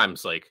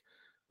sometimes like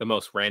the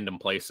most random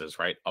places,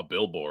 right? A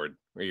billboard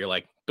where you're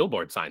like,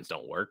 billboard signs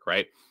don't work,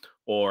 right?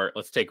 Or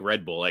let's take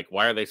Red Bull. Like,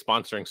 why are they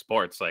sponsoring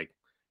sports? Like,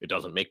 it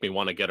doesn't make me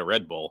want to get a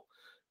Red Bull.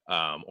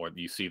 Or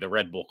you see the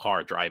Red Bull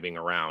car driving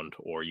around,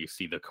 or you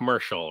see the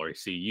commercial, or you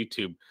see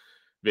YouTube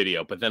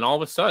video. But then all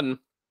of a sudden,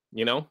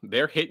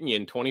 they're hitting you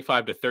in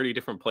 25 to 30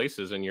 different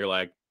places. And you're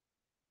like,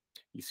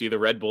 you see the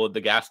Red Bull at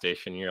the gas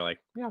station. And you're like,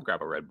 yeah, I'll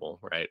grab a Red Bull,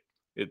 right?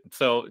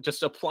 So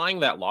just applying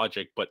that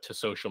logic, but to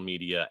social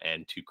media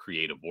and to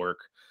creative work,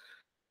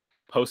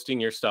 posting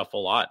your stuff a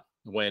lot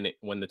when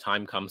the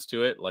time comes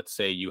to it. Let's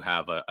say you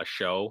have a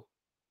show,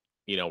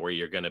 where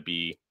you're going to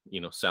be,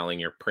 selling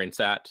your prints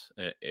at,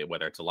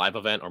 whether it's a live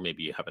event or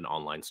maybe you have an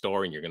online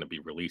store and you're going to be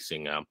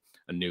releasing a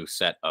new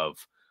set of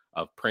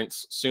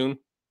prints soon.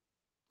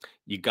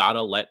 You got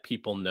to let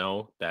people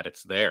know that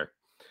it's there.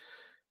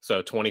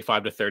 So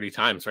 25 to 30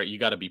 times, right? You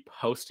got to be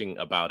posting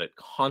about it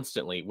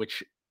constantly,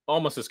 which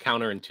almost is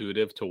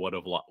counterintuitive to what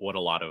a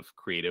lot of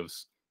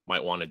creatives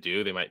might want to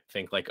do. They might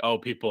think like, oh,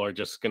 people are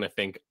just going to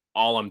think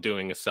all I'm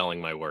doing is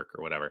selling my work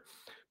or whatever.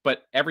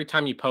 But every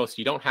time you post,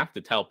 you don't have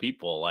to tell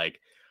people like,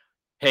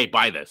 hey,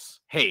 buy this.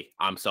 Hey,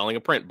 I'm selling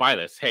a print. Buy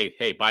this.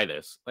 Hey, buy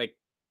this. Like,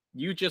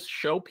 you just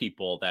show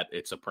people that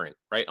it's a print,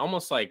 right?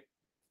 Almost like,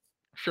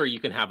 sure, you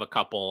can have a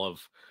couple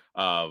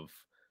of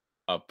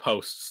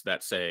posts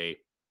that say,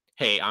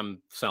 hey,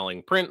 I'm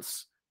selling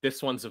prints.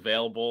 This one's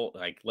available.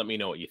 Like, let me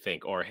know what you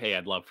think. Or, hey,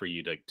 I'd love for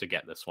you to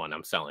get this one.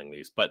 I'm selling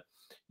these. But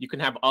you can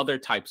have other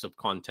types of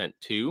content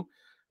too,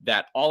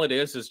 that all it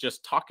is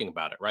just talking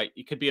about it, right?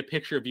 It could be a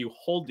picture of you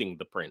holding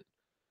the print.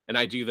 And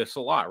I do this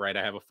a lot, right?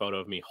 I have a photo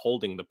of me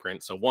holding the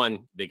print. So one,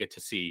 they get to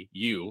see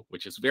you,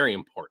 which is very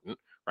important,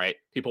 right?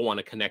 People want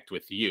to connect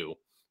with you.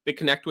 They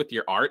connect with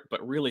your art,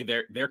 but really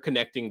they're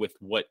connecting with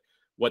what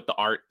the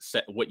art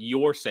what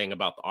you're saying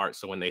about the art.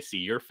 So when they see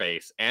your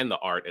face and the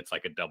art, it's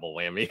like a double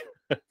whammy.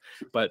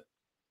 But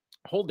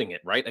holding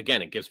it, right?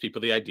 Again, it gives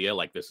people the idea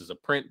like this is a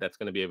print that's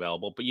going to be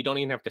available, but you don't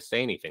even have to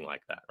say anything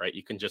like that, right?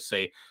 You can just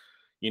say,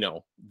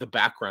 the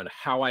background,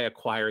 how I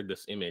acquired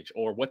this image,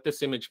 or what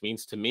this image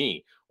means to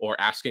me, or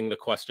asking the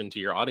question to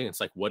your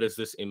audience, like, what does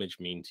this image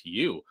mean to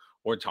you?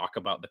 Or talk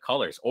about the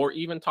colors, or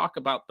even talk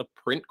about the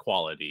print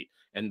quality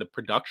and the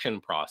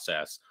production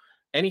process,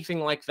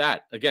 anything like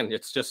that. Again,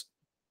 it's just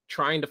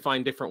trying to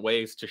find different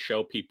ways to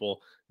show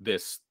people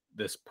this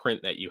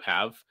print that you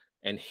have,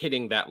 and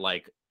hitting that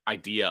like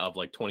idea of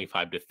like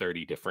 25 to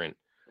 30 different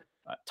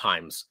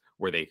times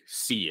where they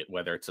see it,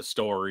 whether it's a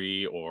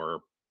story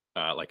or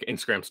like an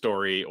Instagram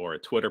story or a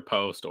Twitter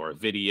post or a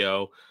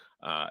video.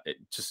 It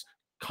just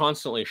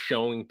constantly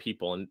showing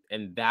people,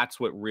 and that's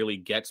what really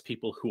gets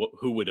people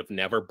who would have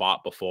never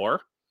bought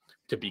before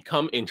to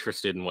become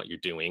interested in what you're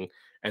doing.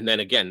 And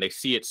then again, they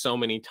see it so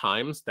many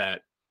times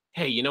that,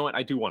 hey, you know what?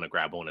 I do want to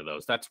grab one of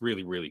those. That's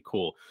really, really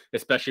cool.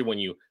 Especially when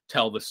you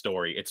tell the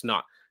story. It's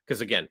not,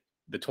 because again,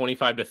 the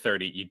 25 to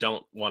 30, you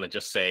don't want to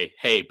just say,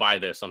 hey, buy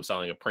this. I'm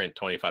selling a print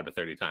 25 to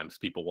 30 times.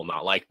 People will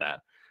not like that.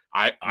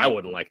 I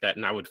wouldn't like that.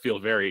 And I would feel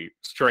very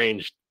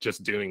strange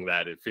just doing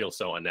that. It feels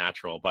so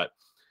unnatural. But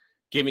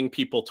giving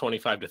people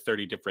 25 to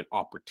 30 different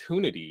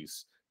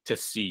opportunities to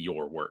see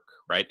your work,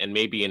 right? And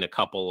maybe in a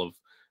couple of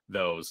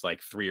those,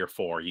 like 3 or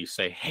 4, you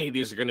say, hey,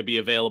 these are going to be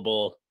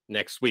available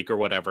next week or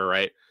whatever,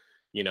 right?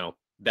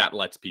 That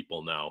lets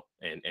people know,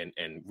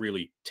 and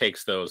really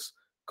takes those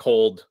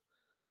cold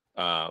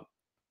cold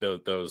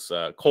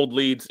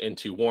leads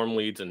into warm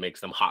leads and makes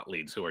them hot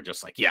leads who are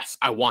just like, yes,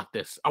 I want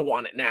this, I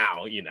want it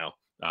now.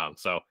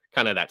 So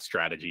kind of that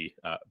strategy,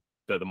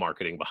 the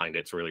marketing behind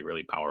it's really,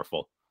 really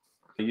powerful.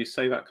 You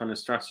say that kind of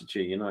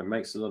strategy, it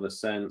makes a lot of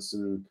sense.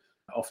 And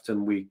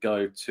often we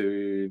go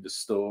to the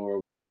store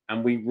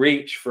and we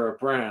reach for a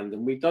brand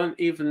and we don't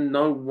even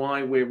know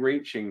why we're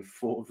reaching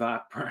for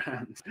that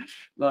brand.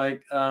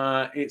 Like,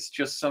 it's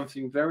just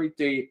something very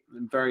deep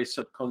and very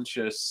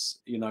subconscious,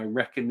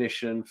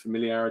 recognition,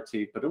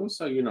 familiarity, but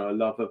also, a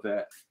love of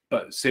it.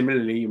 But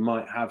similarly, you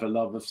might have a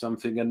love of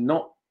something and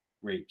not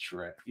reach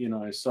for it,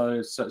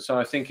 so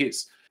I think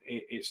it's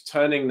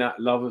turning that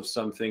love of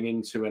something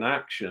into an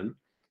action.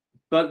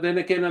 But then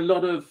again, a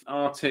lot of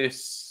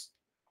artists,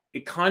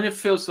 it kind of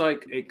feels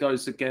like it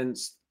goes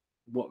against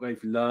what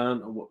they've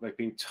learned or what they've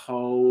been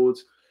told,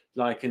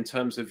 like in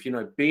terms of,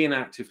 being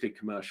actively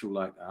commercial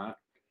like that.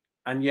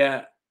 And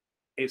yet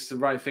it's the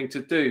right thing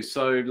to do.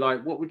 So,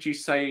 like, what would you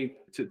say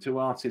to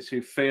artists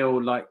who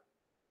feel like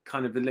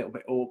kind of a little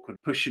bit awkward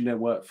pushing their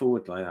work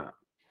forward like that?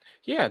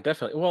 Yeah,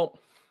 definitely. Well,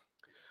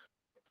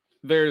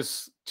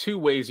 there's 2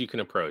 ways you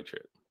can approach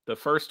it. The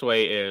first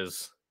way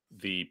is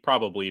the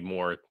probably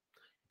more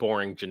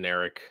boring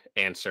generic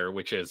answer,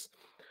 which is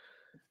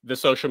the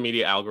social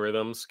media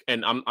algorithms.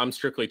 And I'm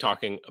strictly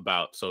talking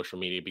about social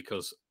media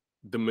because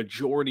the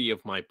majority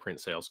of my print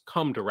sales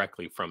come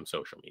directly from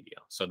social media.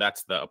 So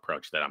that's the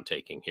approach that I'm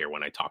taking here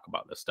when I talk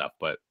about this stuff.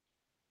 But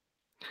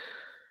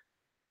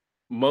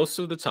most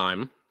of the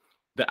time,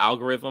 the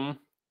algorithm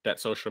that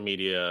social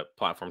media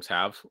platforms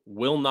have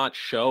will not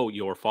show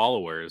your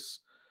followers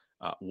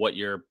what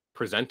you're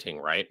presenting,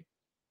 right?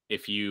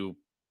 If you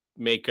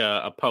make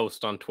a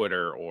post on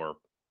Twitter or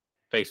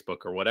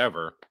Facebook or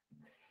whatever,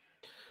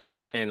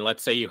 and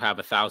let's say you have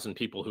 1,000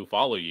 people who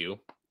follow you,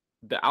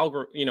 the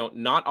algorithm,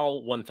 not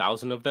all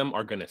 1,000 of them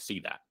are going to see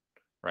that,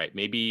 right?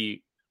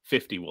 Maybe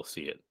 50 will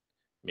see it,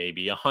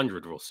 maybe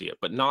 100 will see it,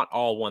 but not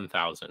all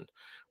 1,000,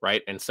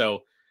 right? And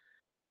so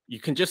you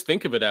can just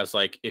think of it as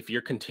like, if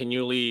you're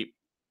continually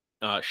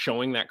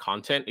showing that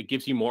content, it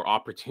gives you more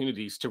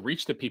opportunities to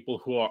reach the people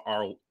who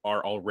are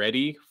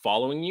already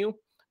following you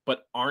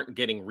but aren't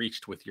getting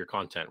reached with your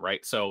content,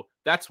 right? So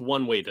that's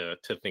one way to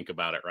think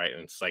about it, right?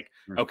 And it's like,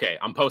 Mm. okay,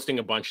 I'm posting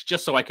a bunch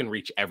just so I can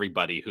reach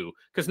everybody who,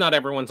 because not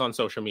everyone's on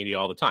social media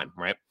all the time,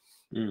 right?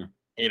 Mm.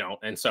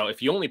 And so if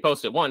you only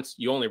post it once,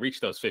 you only reach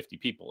those 50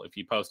 people. If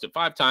you post it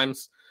 5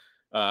 times,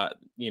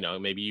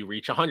 maybe you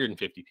reach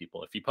 150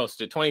 people. If you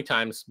post it 20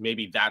 times,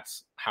 maybe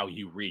that's how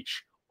you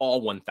reach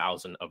all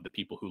 1,000 of the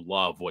people who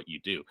love what you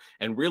do.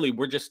 And really,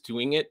 we're just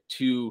doing it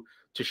to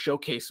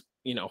showcase,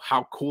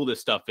 how cool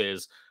this stuff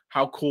is,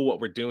 how cool what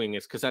we're doing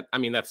is. Because that's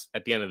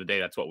at the end of the day,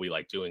 that's what we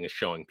like doing, is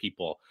showing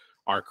people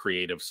our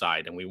creative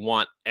side, and we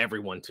want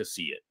everyone to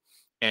see it.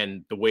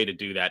 And the way to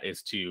do that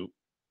is to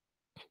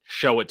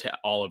show it to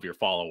all of your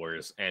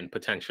followers and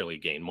potentially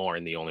gain more.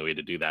 And the only way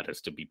to do that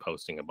is to be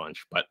posting a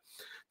bunch. But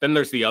then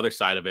there's the other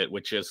side of it,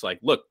 which is like,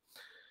 look,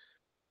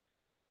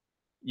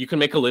 you can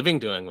make a living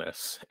doing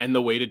this. And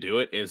the way to do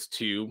it is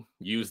to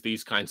use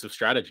these kinds of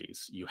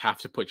strategies. You have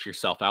to put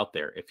yourself out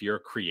there. If you're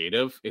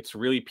creative, it's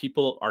really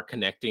people are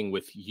connecting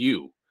with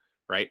you,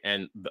 right?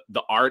 And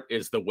the art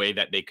is the way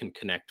that they can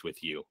connect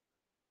with you,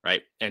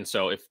 right? And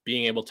so if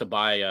being able to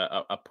buy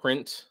a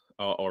print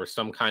or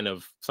some kind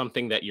of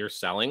something that you're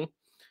selling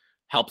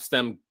helps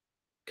them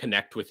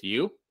connect with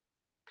you,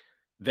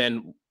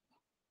 then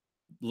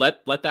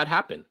let that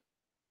happen.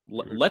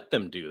 Mhm. Let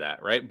them do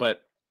that, right?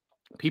 But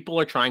people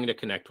are trying to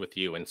connect with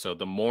you, and so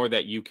the more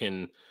that you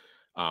can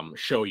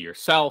show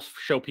yourself,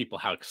 show people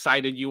how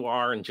excited you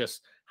are, and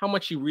just how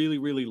much you really,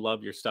 really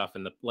love your stuff,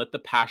 and let the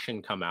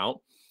passion come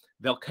out,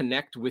 they'll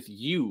connect with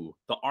you,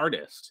 the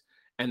artist,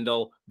 and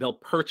they'll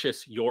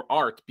purchase your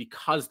art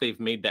because they've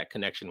made that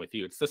connection with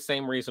you. It's the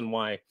same reason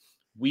why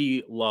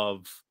we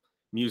love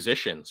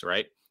musicians,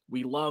 right?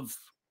 We love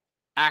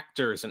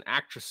actors and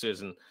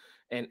actresses,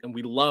 and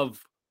we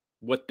love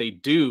what they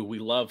do. We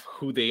love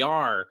who they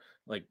are.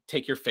 Like,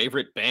 take your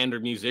favorite band or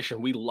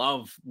musician, we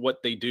love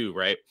what they do,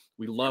 right?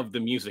 We love the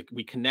music,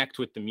 we connect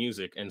with the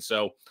music. And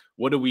so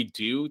what do we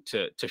do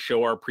to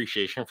show our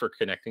appreciation for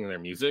connecting their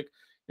music?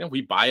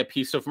 We buy a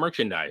piece of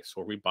merchandise,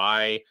 or we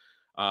buy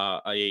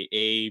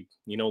a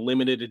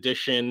limited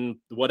edition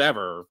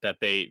whatever that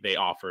they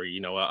offer,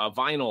 a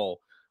vinyl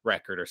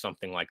record or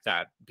something like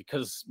that,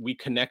 because we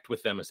connect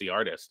with them as the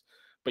artist.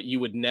 But you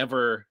would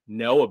never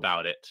know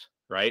about it,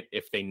 right,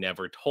 if they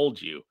never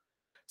told you.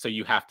 So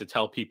you have to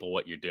tell people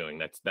what you're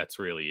doing. That's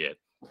really it.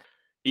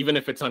 Even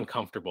if it's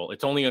uncomfortable,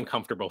 it's only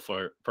uncomfortable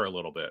for a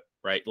little bit,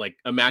 right? Like,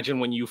 imagine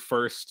when you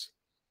first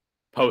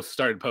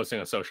started posting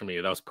on social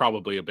media, that was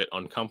probably a bit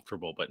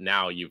uncomfortable, but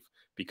now you've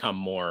become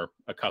more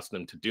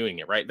accustomed to doing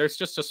it, right? There's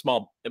just a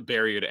small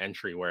barrier to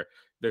entry where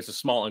there's a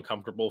small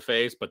uncomfortable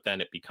phase, but then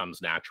it becomes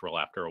natural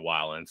after a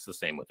while, and it's the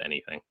same with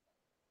anything.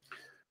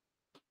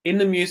 In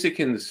the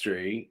music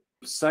industry,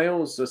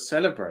 sales are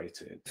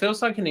celebrated. It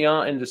feels like in the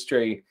art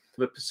industry,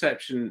 the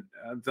perception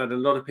that a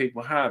lot of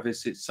people have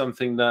is it's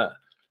something that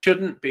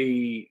shouldn't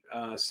be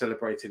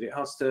celebrated. It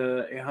has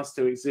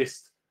to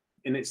exist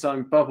in its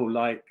own bubble.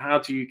 Like, how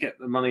do you get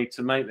the money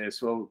to make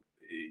this? Well,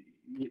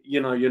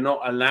 you're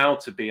not allowed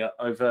to be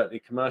overtly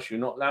commercial.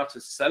 You're not allowed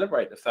to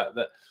celebrate the fact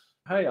that,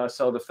 hey, I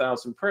sold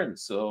 1,000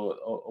 prints, or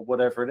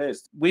whatever it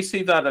is. We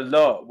see that a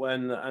lot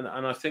and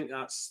I think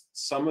that's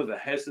some of the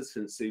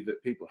hesitancy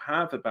that people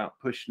have about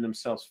pushing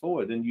themselves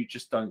forward. And you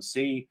just don't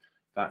see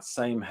that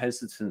same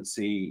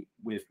hesitancy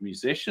with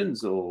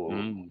musicians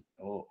Mm,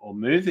 or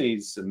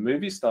movies and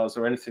movie stars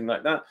or anything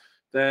like that.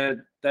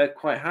 They're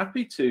quite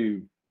happy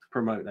to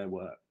promote their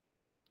work.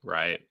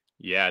 right.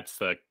 Yeah, it's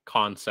the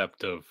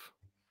concept of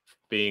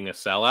being a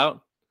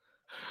sellout.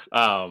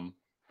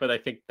 But I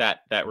think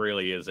that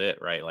really is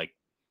it, right? Like,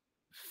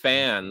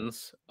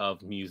 fans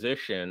of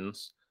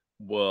musicians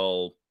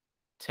will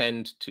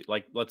tend to,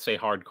 like, let's say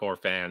hardcore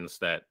fans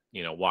that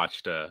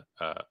watched a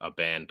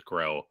band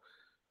grow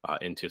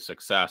into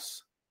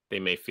success. They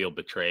may feel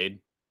betrayed,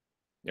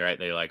 right?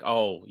 They like,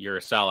 oh, you're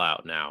a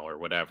sellout now, or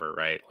whatever,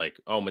 right? Like,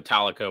 oh,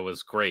 Metallica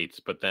was great,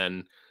 but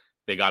then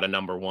they got a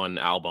number one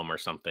album or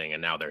something,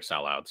 and now they're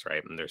sellouts,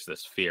 right? And there's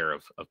this fear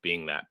of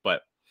being that.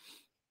 But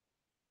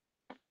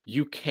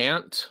you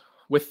can't,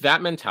 with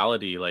that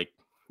mentality, like,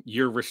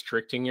 you're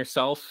restricting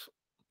yourself,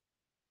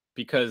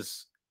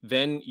 because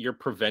then you're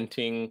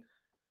preventing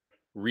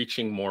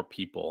reaching more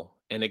people.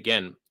 And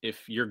again,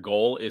 if your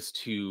goal is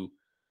to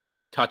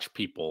touch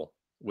people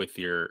with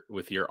your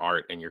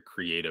art and your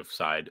creative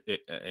side,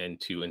 and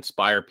to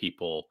inspire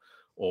people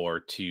or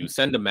to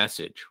send a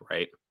message,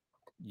 right?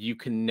 You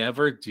can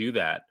never do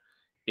that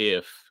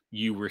if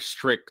you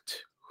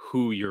restrict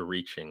who you're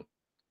reaching.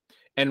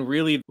 And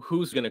really,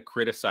 who's going to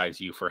criticize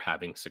you for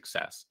having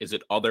success? Is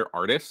it other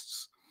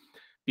artists?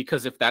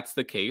 Because if that's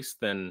the case,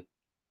 then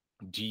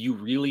do you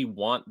really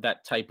want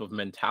that type of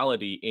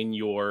mentality in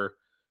your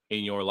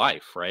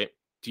life, right?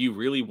 Do you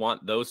really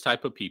want those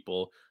type of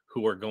people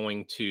who are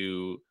going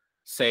to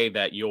say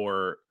that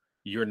you're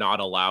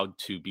not allowed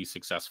to be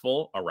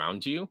successful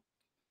around you?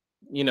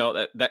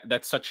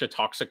 That's such a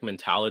toxic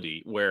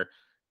mentality, where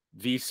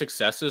these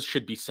successes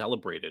should be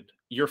celebrated.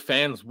 your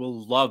fans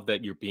will love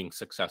that you're being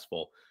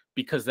successful,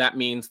 because that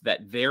means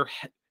that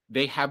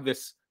they have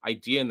this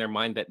idea in their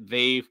mind that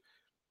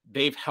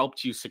they've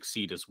helped you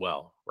succeed as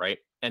well, right?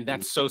 And Mm.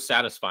 that's so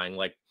satisfying.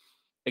 Like,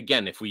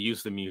 again, if we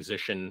use the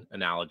musician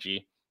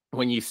analogy,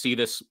 when you see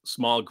this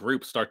small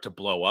group start to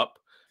blow up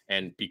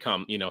and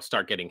become,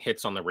 start getting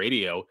hits on the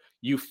radio,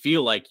 you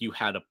feel like you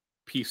had a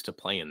piece to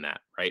play in that,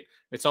 right?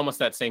 It's almost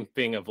that same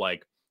thing of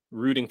like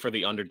rooting for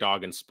the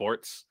underdog in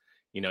sports.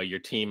 Your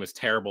team is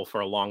terrible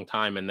for a long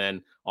time, and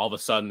then all of a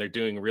sudden they're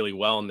doing really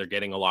well and they're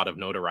getting a lot of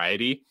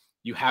notoriety.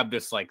 You have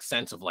this like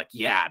sense of like,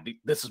 yeah,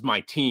 this is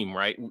my team,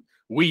 right?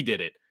 We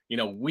did it.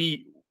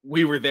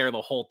 We were there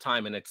the whole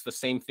time. And it's the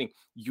same thing.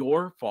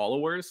 Your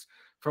followers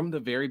from the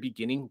very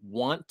beginning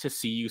want to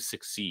see you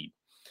succeed.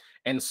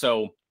 And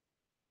so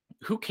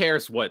who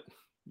cares what,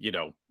 you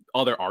know,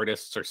 other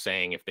artists are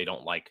saying if they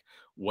don't like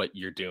what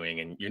you're doing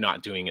and you're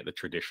not doing it the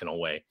traditional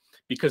way?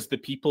 Because the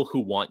people who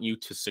want you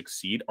to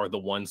succeed are the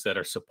ones that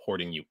are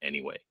supporting you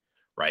anyway,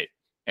 right?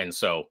 And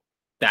so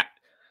that,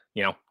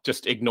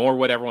 just ignore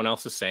what everyone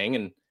else is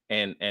saying,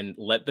 and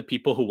let the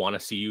people who want to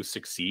see you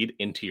succeed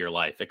into your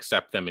life,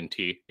 accept them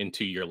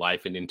into your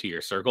life and into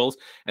your circles.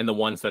 And the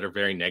ones that are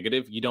very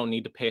negative, you don't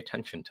need to pay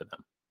attention to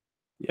them.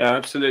 Yeah,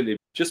 absolutely.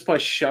 Just by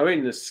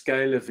showing the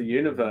scale of the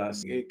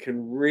universe, it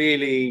can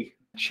really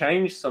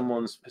change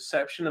someone's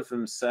perception of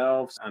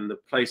themselves and the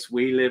place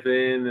we live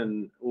in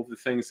and all the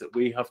things that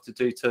we have to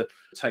do to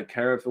take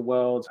care of the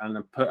world and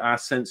then put our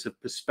sense of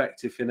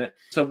perspective in it.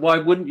 So why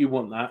wouldn't you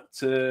want that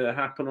to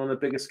happen on a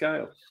bigger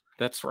scale?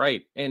 That's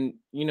right. And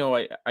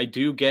I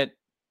do get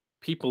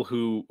people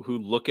who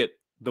look at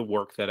the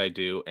work that I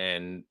do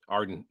and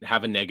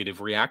have a negative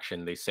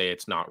reaction. They say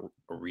it's not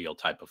a real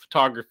type of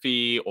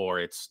photography, or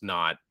it's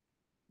not,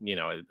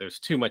 there's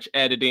too much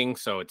editing,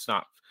 so it's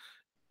not,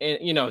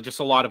 and just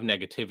a lot of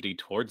negativity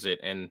towards it.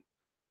 And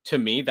to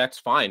me, that's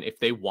fine. If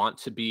they want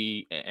to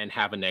be and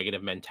have a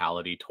negative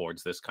mentality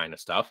towards this kind of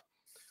stuff,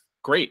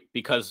 great,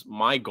 because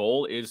my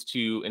goal is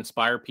to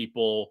inspire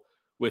people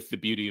with the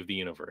beauty of the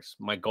universe.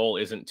 My goal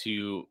isn't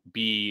to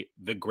be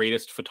the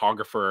greatest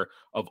photographer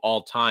of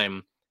all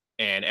time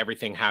and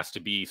everything has to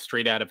be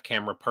straight out of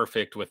camera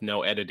perfect with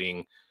no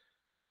editing,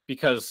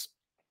 because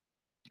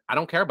I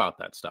don't care about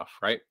that stuff,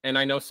 right? And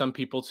I know some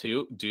people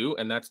too do,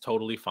 and that's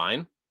totally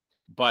fine.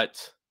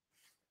 But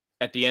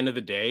at the end of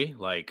the day,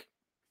 like,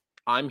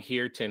 I'm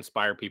here to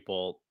inspire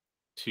people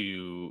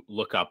to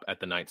look up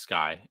at the night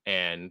sky,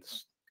 and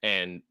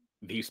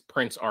these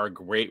prints are a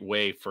great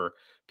way for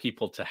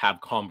people to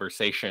have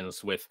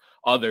conversations with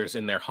others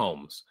in their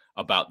homes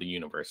about the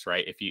universe,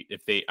 right?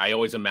 I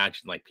always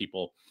imagine like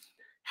people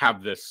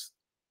have this,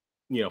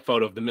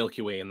 photo of the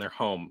Milky Way in their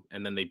home,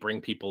 and then they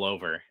bring people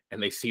over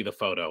and they see the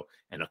photo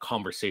and a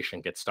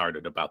conversation gets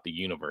started about the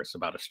universe,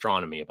 about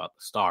astronomy, about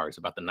the stars,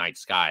 about the night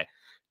sky.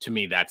 To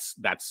me, that's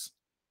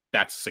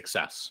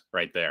success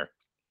right there.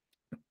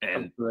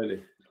 And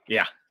Absolutely.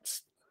 yeah,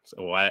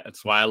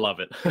 that's why I love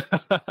it.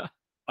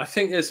 I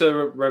think there's a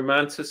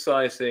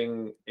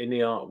romanticizing in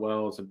the art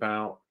world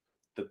about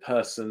the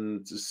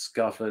person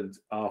discovered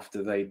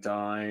after they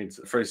died.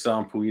 For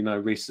example,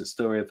 recent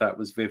story of that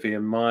was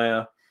Vivian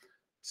Maier,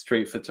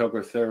 street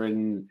photographer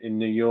in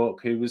New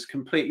York, who was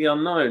completely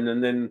unknown,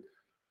 and then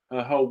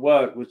her whole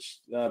work,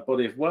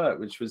 body of work,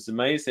 which was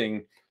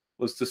amazing,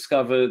 was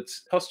discovered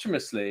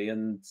posthumously,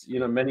 and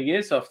many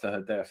years after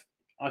her death.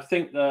 I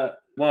think that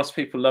whilst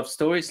people love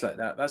stories like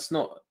that, that's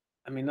not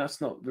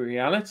the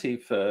reality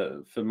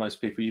for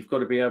most people. You've got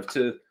to be able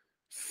to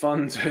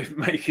fund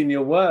making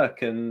your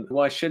work, and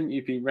why shouldn't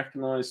you be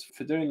recognized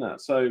for doing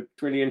that? So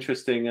it's really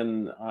interesting,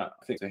 and I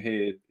think to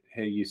hear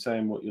you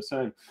saying what you're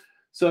saying.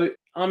 So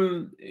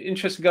I'm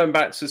interested, going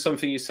back to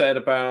something you said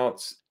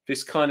about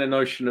this kind of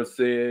notion of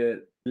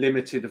the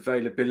limited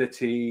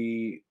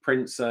availability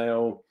print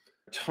sale,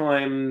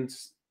 timed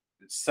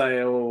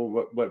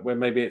sale, where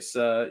maybe it's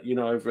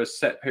over a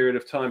set period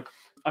of time.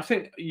 I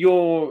think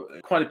you're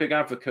quite a big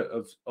advocate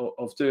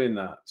of doing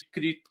that.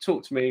 Could you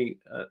talk to me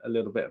a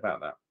little bit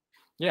about that?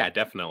 Yeah,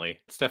 definitely.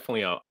 It's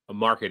definitely a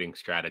marketing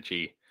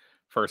strategy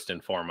first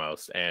and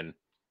foremost. And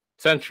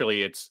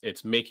essentially it's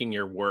making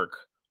your work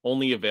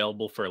only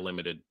available for a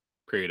limited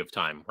period of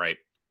time, right?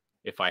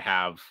 If I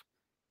have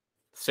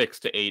 6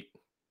 to 8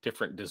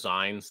 different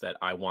designs that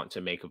I want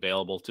to make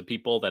available to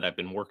people that I've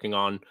been working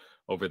on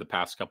over the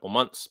past couple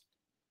months,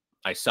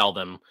 I sell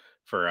them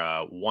for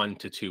a 1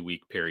 to 2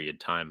 week period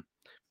time.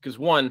 Because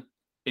one,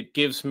 it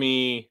gives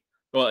me,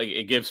 well,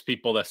 it gives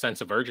people the sense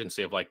of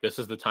urgency of like, this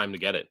is the time to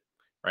get it,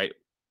 right?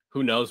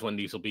 Who knows when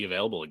these will be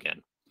available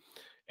again?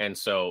 And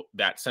so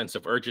that sense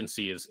of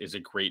urgency is a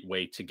great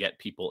way to get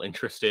people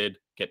interested,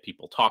 get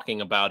people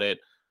talking about it,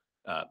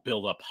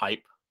 build up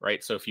hype,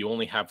 right? So if you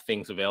only have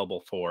things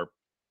available for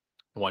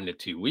 1 to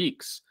 2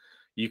 weeks,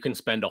 you can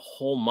spend a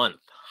whole month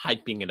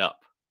hyping it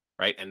up,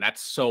 right? And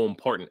that's so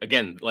important.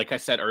 Again, like I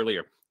said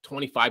earlier,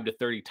 25 to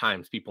 30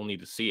 times people need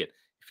to see it.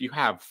 If you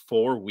have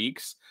 4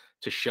 weeks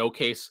to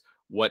showcase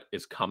what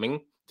is coming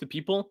to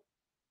people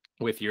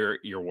with your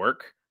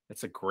work,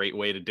 that's a great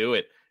way to do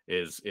it.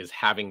 is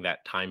having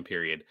that time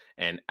period.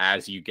 And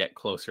as you get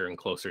closer and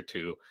closer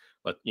to,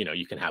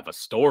 you can have a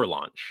store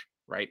launch,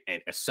 right,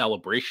 and a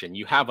celebration.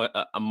 You have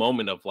a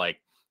moment of like,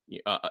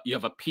 you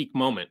have a peak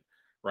moment,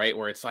 right,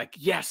 where it's like,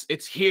 yes,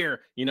 it's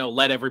here,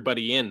 let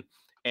everybody in.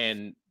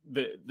 And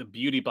the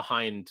beauty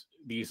behind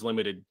these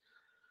limited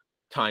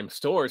time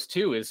stores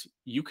too is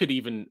you could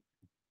even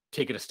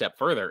take it a step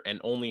further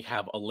and only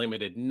have a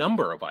limited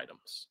number of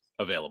items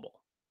available,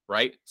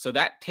 right? So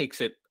that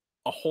takes it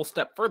a whole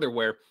step further,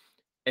 where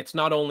it's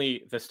not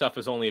only the stuff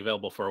is only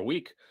available for a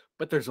week,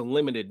 but there's a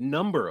limited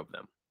number of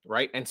them,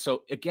 right? And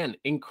so again,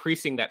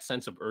 increasing that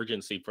sense of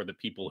urgency for the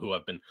people who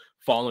have been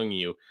following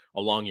you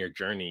along your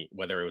journey,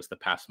 whether it was the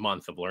past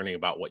month of learning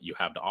about what you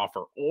have to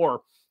offer,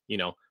 or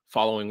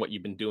following what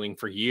you've been doing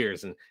for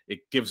years, and it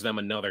gives them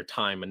another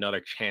time, another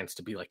chance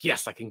to be like,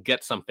 yes, I can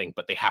get something,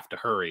 but they have to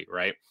hurry,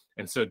 right?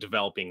 And so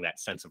developing that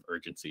sense of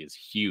urgency is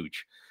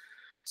huge.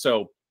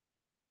 So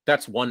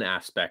that's one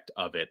aspect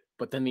of it.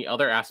 But then the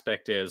other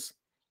aspect is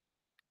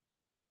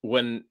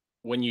when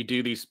you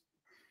do these,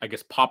 I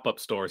guess pop-up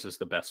stores is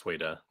the best way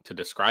to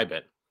describe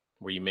it,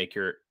 where you make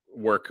your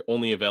work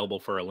only available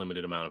for a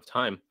limited amount of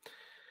time.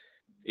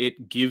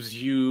 It gives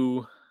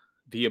you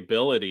the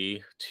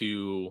ability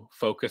to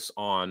focus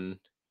on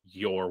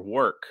your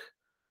work,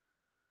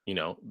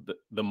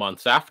 the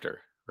months after,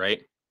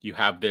 right? You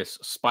have this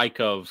spike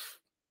of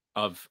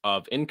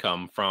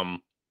income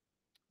from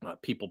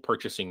people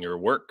purchasing your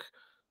work.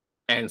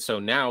 And so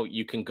now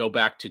you can go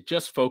back to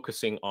just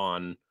focusing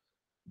on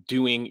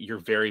doing your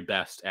very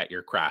best at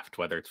your craft,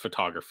 whether it's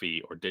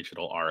photography or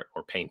digital art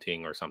or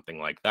painting or something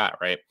like that,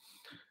 right?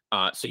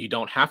 So you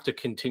don't have to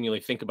continually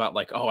think about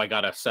like, oh, I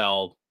gotta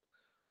sell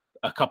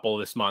a couple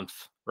this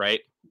month,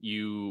 right?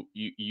 You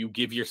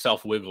give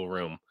yourself wiggle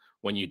room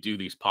when you do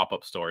these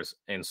pop-up stores.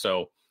 And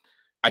so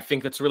I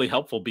think that's really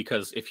helpful,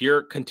 because if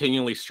you're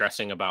continually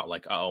stressing about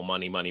like, oh,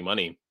 money, money,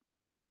 money,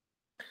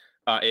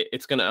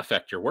 it's going to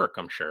affect your work,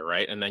 I'm sure,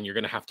 right? And then you're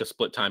going to have to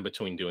split time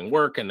between doing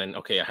work, and then,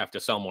 okay, I have to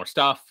sell more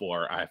stuff,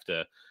 or I have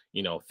to,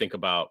 think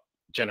about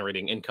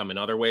generating income in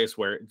other ways.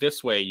 Where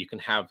this way you can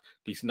have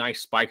these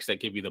nice spikes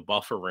that give you the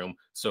buffer room.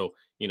 So,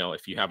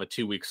 if you have a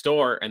 2-week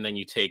store and then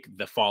you take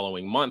the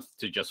following month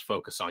to just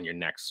focus on your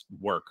next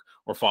work,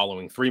 or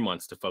following 3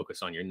 months to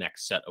focus on your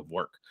next set of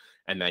work,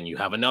 and then you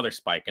have another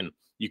spike, and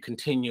you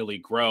continually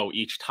grow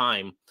each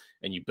time,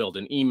 and you build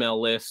an email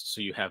list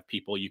so you have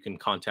people you can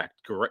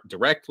contact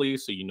directly,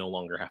 so you no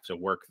longer have to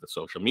work the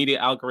social media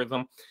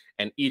algorithm.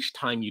 And each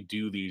time you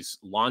do these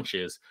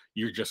launches,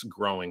 you're just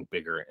growing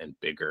bigger and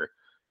bigger.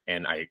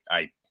 And I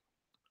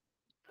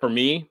for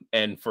me,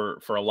 and for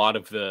a lot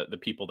of the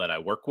people that I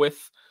work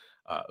with,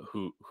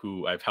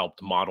 who I've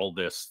helped model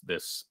this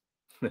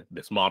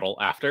this model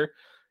after,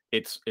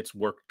 it's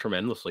worked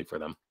tremendously for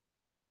them.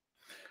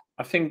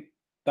 I think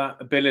that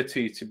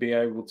ability to be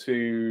able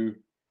to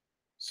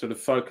sort of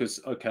focus,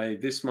 okay,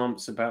 this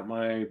month's about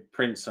my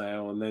print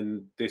sale, and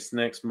then this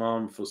next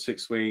month or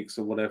 6 weeks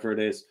or whatever it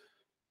is,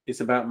 it's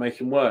about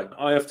making work.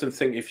 I often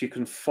think if you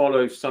can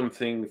follow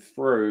something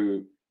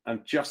through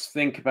and just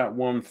think about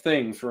one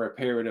thing for a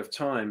period of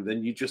time,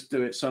 then you just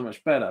do it so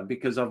much better.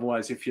 Because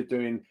otherwise, if you're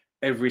doing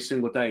every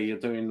single day, you're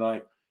doing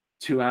like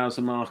 2 hours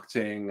of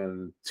marketing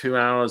and 2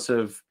 hours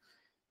of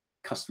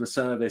customer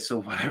service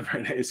or whatever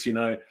it is,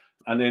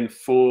 and then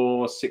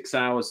 4 6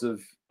 hours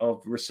of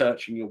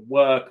researching your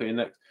work or your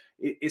next,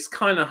 it's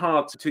kind of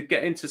hard to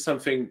get into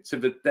something to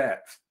the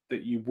depth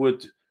that you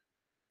would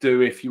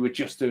do if you were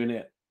just doing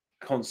it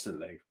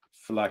constantly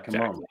for like a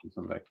month Exactly. or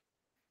something.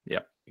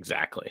 Yep.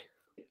 Exactly.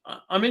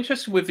 I'm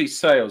interested with these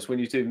sales when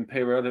you do them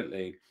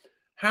periodically.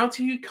 How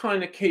do you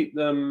kind of keep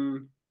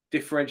them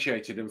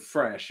differentiated and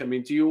fresh? I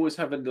mean, do you always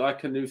have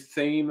like a new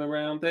theme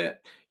around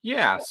it?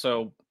 Yeah.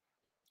 So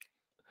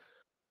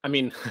I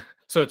mean,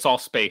 so it's all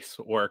space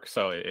work.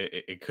 So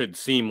it could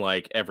seem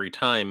like every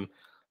time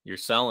you're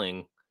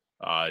selling,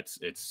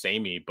 it's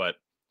samey, but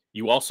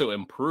you also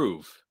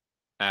improve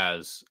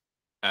as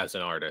as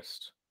an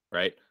artist,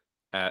 right?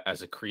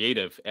 As a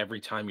creative, every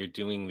time you're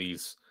doing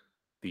these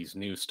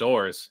new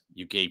stores,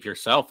 you gave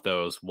yourself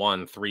those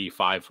 1, 3,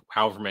 5,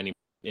 however many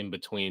in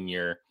between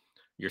your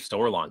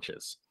store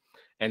launches,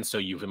 and so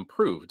you've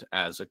improved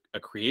as a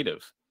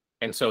creative,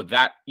 and so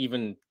that,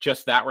 even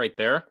just that right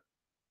there,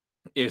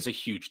 is a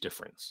huge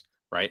difference,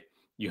 right?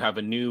 You have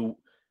a new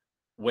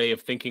way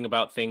of thinking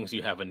about things.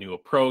 You have a new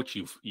approach.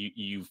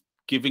 You've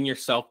given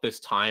yourself this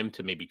time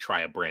to maybe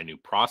try a brand new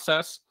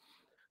process,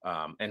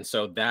 and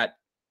so that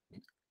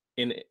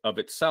in of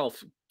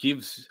itself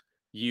gives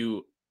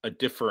you a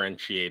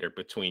differentiator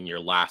between your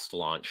last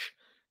launch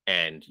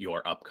and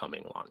your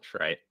upcoming launch,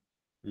 right?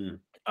 Hmm.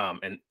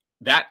 And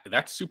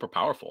that's super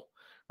powerful,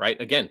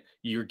 right? Again,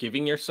 you're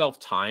giving yourself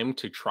time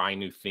to try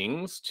new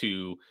things,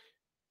 to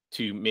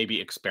maybe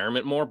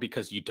experiment more,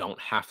 because you don't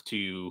have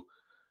to,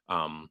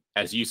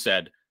 as you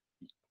said,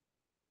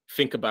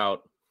 think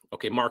about,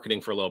 okay,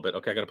 marketing for a little bit.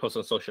 Okay, I gotta post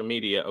on social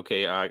media.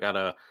 Okay, I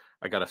gotta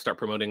start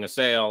promoting a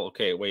sale.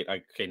 Okay, wait,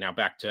 okay, now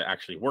back to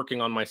actually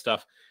working on my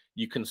stuff.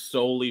 You can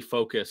solely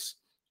focus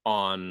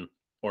on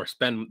or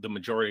spend the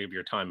majority of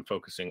your time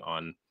focusing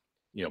on,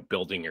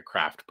 building your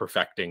craft,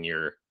 perfecting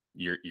your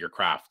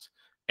craft.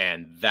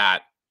 And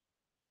that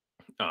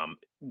um,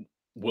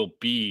 will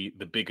be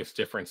the biggest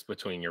difference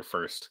between your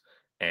first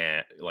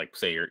and, like,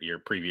 say, your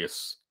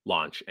previous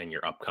launch and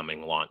your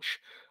upcoming launch.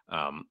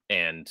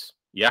 And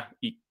yeah,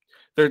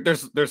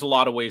 there's a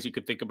lot of ways you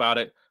could think about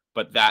it,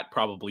 but that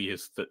probably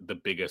is the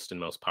biggest and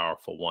most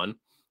powerful one.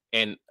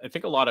 And I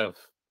think a lot of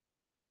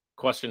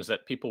questions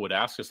that people would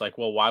ask is like,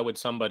 well, why would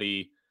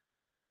somebody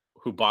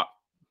who bought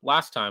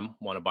last time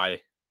want to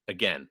buy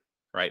again?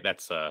 Right?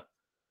 That's a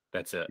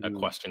Mm,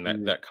 question that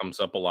mm, that comes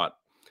up a lot.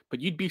 But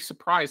you'd be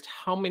surprised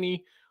how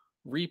many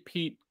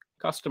repeat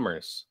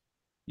customers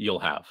you'll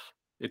have.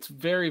 It's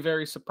very,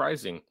 very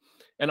surprising.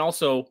 And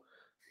also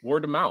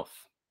word of mouth.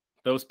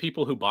 Those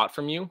people who bought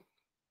from you,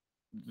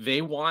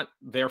 they want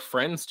their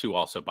friends to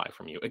also buy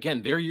from you.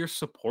 Again, they're your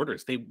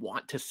supporters. They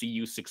want to see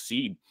you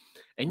succeed.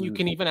 And you mm.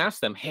 can even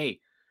ask them, hey,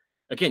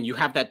 again, you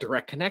have that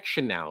direct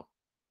connection now.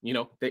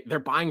 They're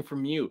buying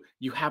from you.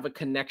 You have a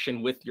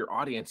connection with your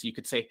audience. You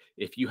could say,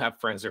 if you have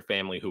friends or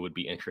family who would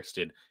be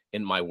interested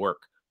in my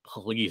work,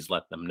 please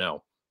let them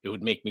know. It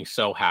would make me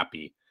so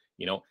happy,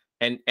 you know,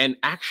 and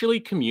actually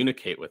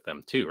communicate with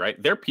them too,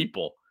 right? They're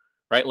people,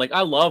 right? Like,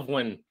 I love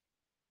when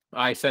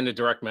I send a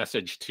direct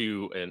message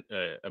to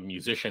a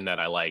musician that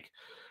I like.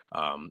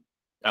 Um,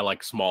 I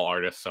like small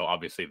artists, so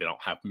obviously they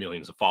don't have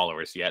millions of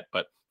followers yet.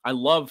 But I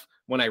love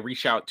when I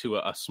reach out to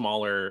a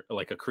smaller,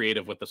 like a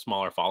creative with a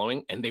smaller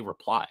following, and they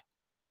reply.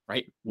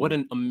 Right? What Mm.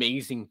 an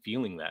amazing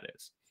feeling that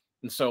is.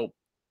 And so,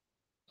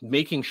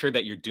 making sure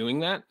that you're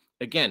doing that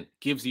again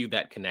gives you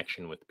that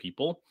connection with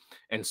people.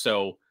 And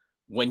so,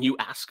 when you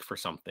ask for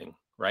something,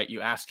 right?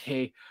 You ask,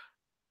 "Hey,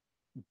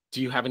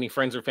 do you have any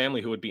friends or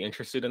family who would be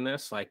interested in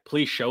this?" Like,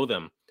 please show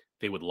them.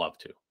 They would love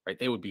to, right?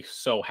 They would be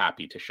so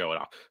happy to show it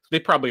off. They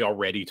probably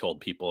already told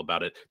people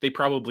about it. They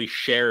probably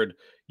shared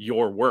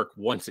your work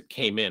once it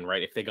came in,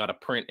 right? If they got a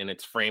print and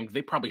it's framed,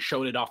 they probably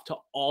showed it off to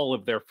all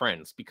of their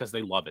friends because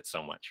they love it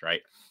so much,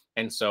 right?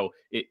 And so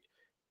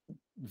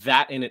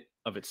that in it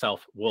of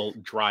itself will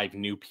drive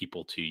new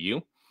people to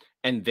you.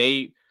 And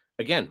they,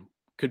 again,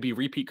 could be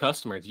repeat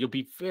customers. You'll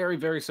be very,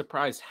 very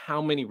surprised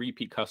how many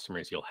repeat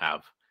customers you'll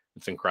have.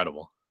 It's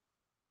incredible.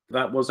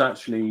 That was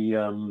actually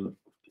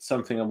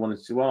something I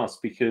wanted to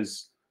ask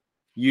because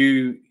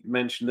you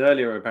mentioned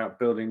earlier about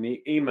building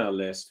the email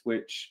list,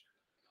 which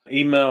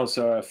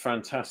emails are a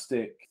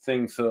fantastic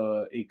thing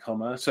for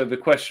e-commerce. So the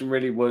question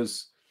really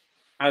was,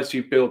 as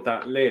you build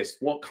that list,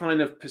 what kind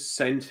of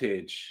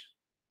percentage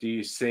do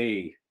you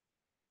see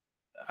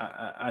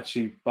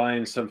actually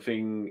buying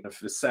something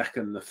for the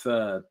second, the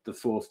third, the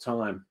fourth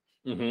time?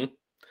 Hmm.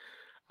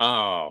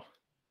 Oh,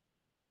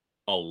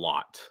 a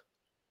lot.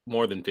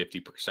 More than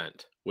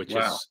 50%, which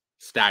Wow. is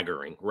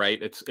staggering,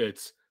 right?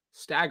 It's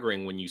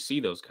staggering when you see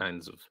those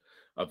kinds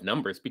of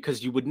numbers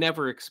because you would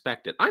never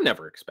expect it. I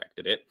never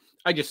expected it.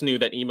 I just knew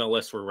that email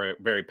lists were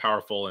very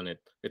powerful, and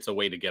it's a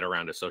way to get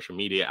around a social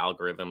media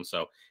algorithm.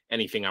 So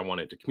anything I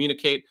wanted to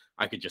communicate,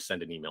 I could just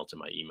send an email to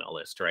my email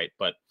list, right?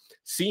 But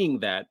seeing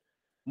that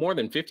more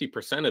than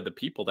 50% of the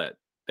people that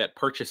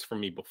purchased from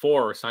me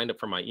before or signed up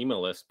for my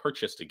email list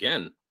purchased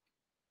again,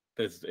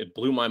 it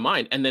blew my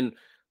mind. And then,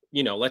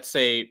 let's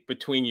say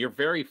between your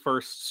very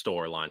first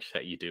store launch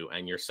that you do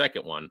and your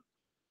second one,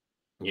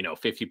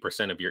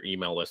 50% of your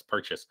email list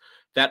purchase.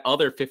 That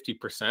other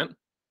 50%,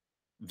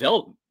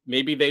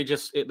 maybe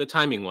the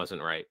timing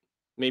wasn't right.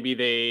 Maybe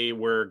they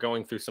were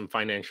going through some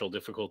financial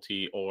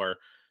difficulty, or,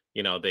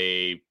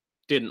 they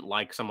didn't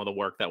like some of the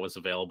work that was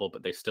available,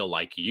 but they still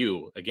like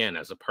you again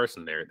as a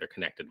person. They're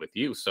connected with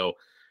you. So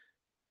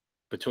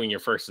between your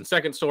first and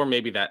second store,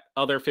 maybe that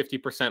other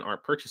 50%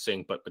 aren't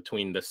purchasing, but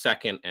between the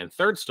second and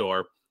third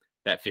store,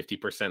 that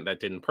 50% that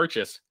didn't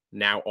purchase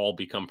now all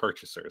become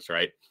purchasers,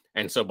 right?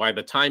 And so by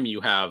the time you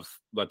have,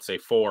 let's say,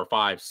 4,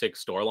 5, 6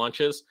 store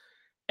launches,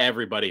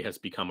 everybody has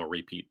become a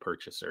repeat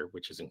purchaser,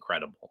 which is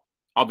incredible.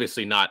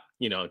 Obviously, not,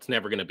 it's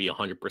never going to be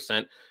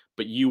 100%,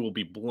 but you will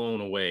be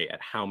blown away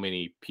at how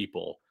many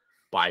people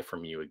buy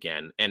from you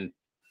again. And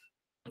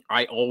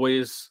I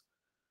always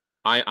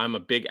I'm a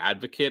big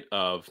advocate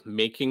of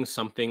making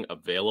something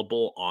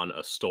available on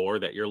a store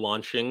that you're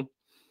launching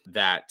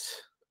that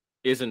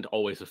isn't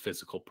always a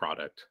physical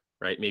product,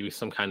 right? Maybe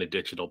some kind of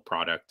digital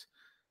product.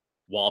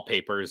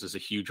 Wallpapers is a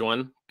huge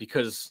one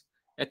because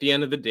at the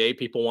end of the day,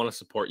 people want to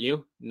support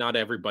you. Not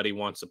everybody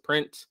wants a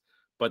print,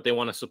 but they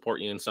want to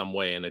support you in some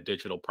way. And a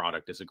digital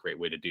product is a great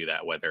way to do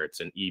that, whether it's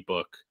an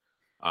ebook,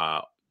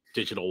 uh,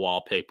 digital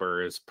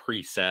wallpapers,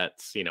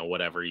 presets,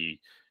 whatever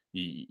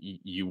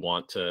you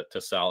want to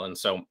sell. And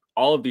so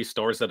all of these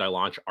stores that I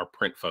launch are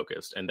print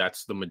focused, and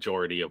that's the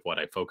majority of what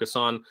I focus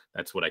on.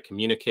 That's what I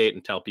communicate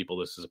and tell people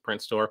this is a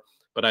print store.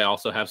 But I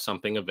also have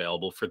something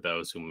available for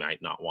those who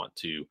might not want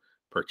to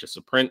purchase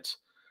a print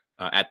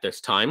at this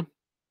time,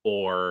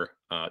 or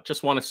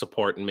just want to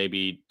support and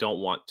maybe don't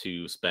want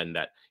to spend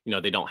that,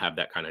 they don't have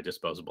that kind of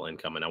disposable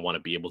income. And I want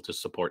to be able to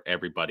support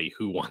everybody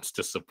who wants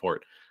to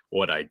support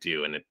what I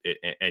do.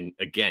 And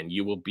again,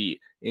 you will be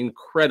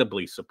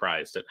incredibly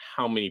surprised at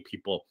how many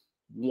people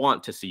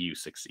want to see you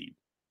succeed.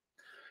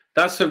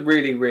 That's a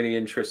really, really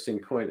interesting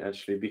point,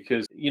 actually,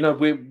 because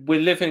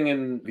we're living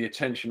in the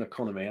attention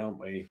economy, aren't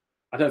we?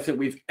 I don't think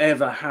we've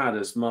ever had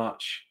as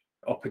much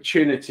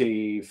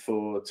opportunity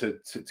to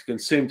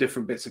consume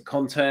different bits of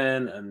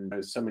content, and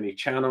there's so many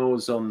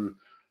channels on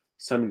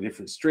so many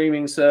different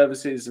streaming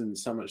services, and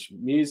so much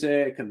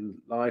music and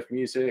live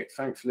music,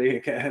 thankfully,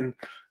 again,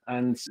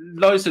 and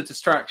loads of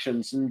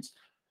distractions. And it's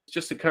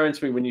just occurring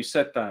to me when you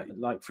said that,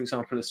 like, for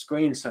example, a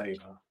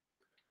screensaver.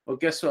 Well,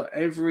 guess what?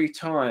 Every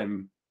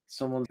time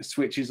someone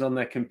switches on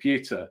their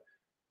computer,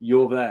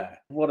 you're there.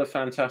 What a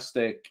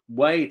fantastic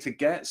way to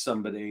get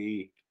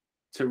somebody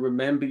to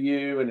remember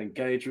you and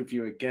engage with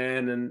you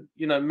again. And,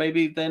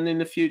 maybe then in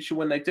the future,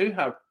 when they do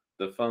have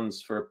the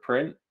funds for a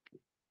print,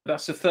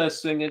 that's the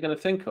first thing they're going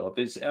to think of.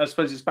 Is, I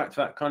suppose it's back to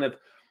that kind of,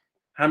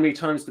 how many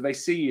times do they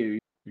see you?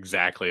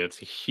 Exactly.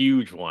 It's a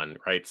huge one,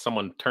 right?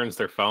 Someone turns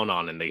their phone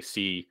on and they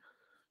see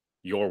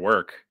your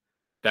work.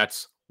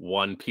 That's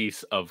one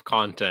piece of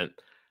content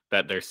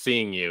that they're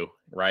seeing you,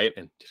 right?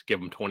 And just give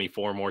them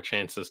 24 more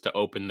chances to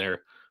open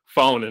their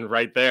phone. And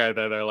right there,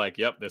 they're like,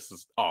 yep, this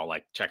is, oh,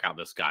 like, check out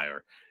this guy.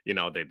 Or,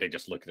 they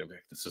just look at him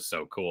like, this is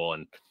so cool.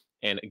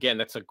 And again,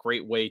 that's a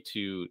great way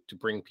to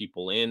bring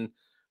people in.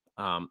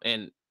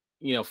 And,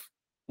 you know, f-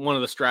 one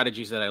of the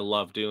strategies that I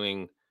love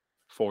doing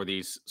for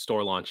these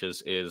store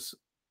launches is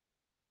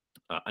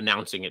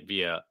announcing it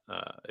via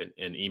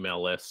an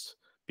email list,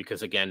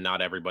 because again,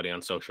 not everybody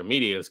on social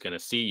media is going to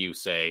see you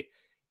say,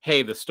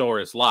 hey, the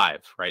store is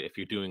live, right? If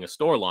you're doing a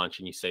store launch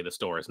and you say the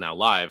store is now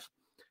live,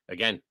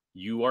 again,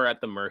 you are at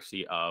the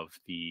mercy of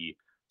the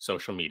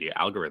social media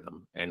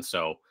algorithm. And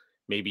so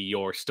maybe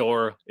your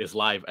store is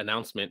live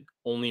announcement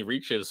only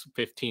reaches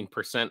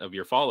 15% of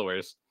your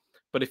followers,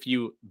 but if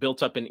you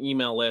built up an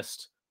email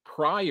list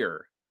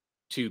prior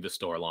to the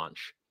store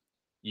launch,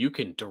 you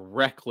go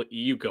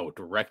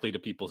directly to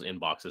people's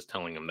inboxes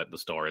telling them that the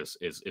store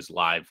is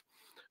live,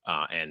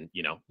 and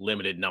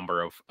limited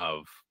number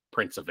of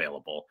prints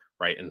available,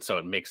 right? And so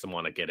it makes them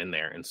want to get in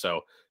there. And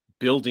so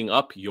building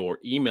up your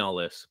email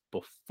list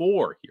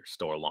before your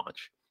store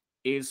launch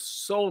is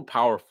so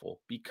powerful,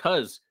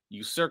 because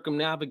you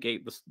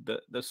circumnavigate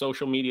the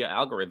social media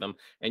algorithm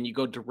and you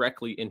go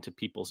directly into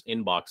people's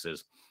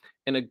inboxes.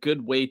 And a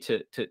good way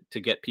to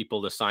get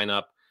people to sign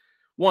up,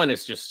 one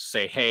is just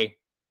say, hey,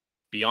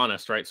 be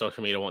honest, right?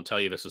 Social media won't tell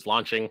you this is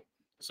launching.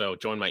 So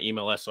join my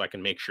email list so I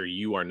can make sure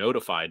you are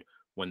notified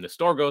when the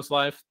store goes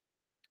live.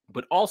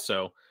 But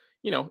also,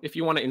 if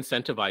you want to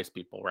incentivize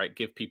people, right?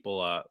 Give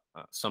people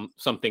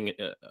something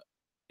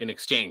in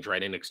exchange,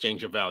 right? In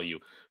exchange of value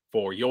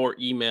for your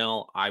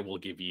email, I will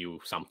give you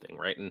something,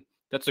 right? And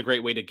that's a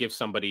great way to give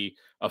somebody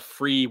a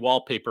free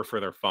wallpaper for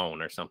their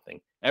phone or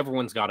something.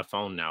 Everyone's got a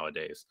phone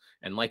nowadays.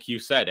 And like you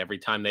said, every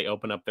time they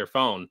open up their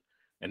phone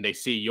and they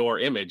see your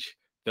image,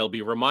 they'll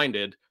be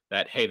reminded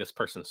that, hey, this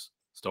person's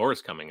store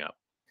is coming up.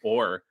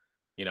 Or,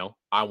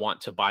 I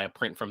want to buy a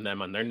print from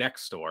them on their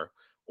next store.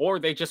 Or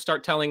they just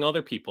start telling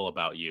other people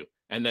about you.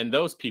 And then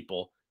those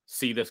people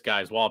see this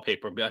guy's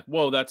wallpaper and be like,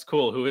 whoa, that's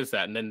cool. Who is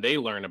that? And then they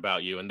learn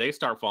about you and they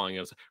start following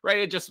us.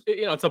 Right.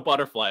 It's a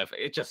butterfly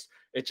effect.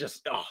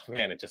 Oh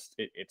man,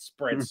 it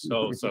spreads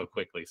so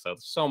quickly.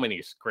 So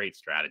many great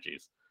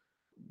strategies.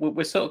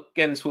 We're sort of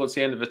getting towards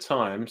the end of the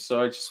time,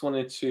 so I just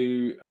wanted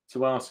to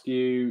ask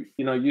you.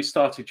 You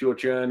started your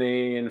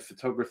journey in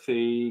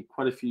photography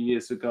quite a few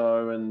years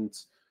ago, and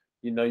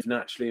you've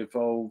naturally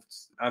evolved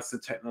as the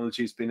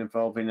technology has been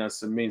evolving, as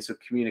the means of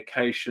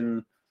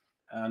communication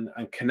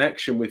and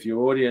connection with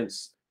your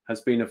audience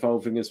has been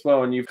evolving as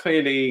well. And you've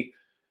clearly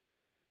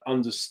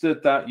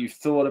understood that. You've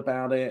thought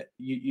about it.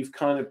 You've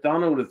kind of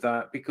done all of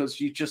that because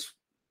you just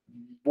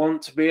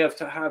want to be able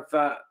to have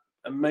that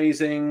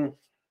amazing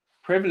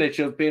privilege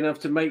of being able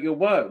to make your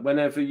work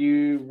whenever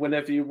you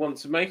want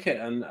to make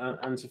it,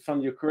 and to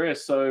fund your career.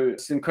 So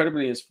it's an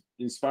incredibly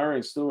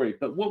inspiring story.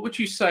 But what would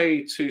you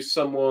say to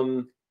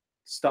someone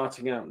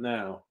starting out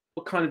now?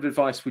 What kind of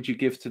advice would you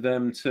give to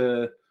them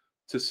to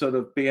sort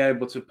of be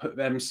able to put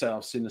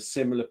themselves in a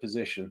similar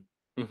position?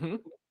 Hmm.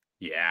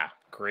 Yeah,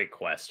 great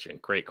question.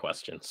 Great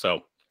question.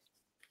 So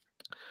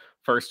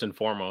first and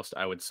foremost,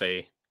 I would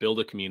say build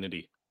a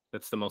community.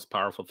 That's the most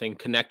powerful thing.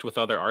 Connect with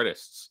other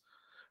artists,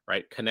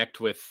 right?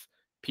 Connect with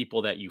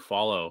people that you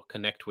follow,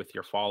 connect with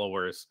your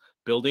followers.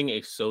 Building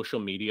a social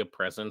media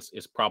presence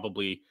is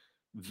probably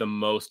the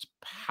most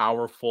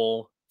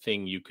powerful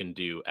thing you can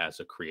do as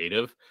a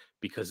creative,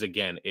 because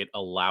again, it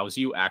allows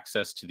you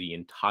access to the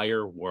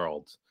entire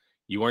world.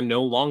 You are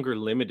no longer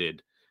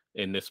limited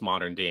in this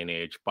modern day and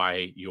age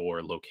by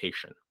your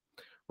location,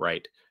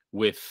 right?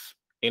 With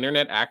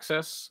internet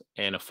access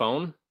and a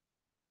phone,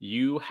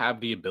 you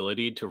have the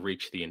ability to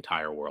reach the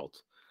entire world.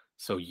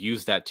 So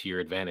use that to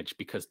your advantage,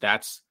 because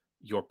that's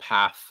your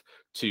path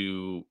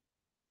to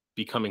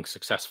becoming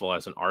successful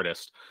as an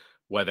artist,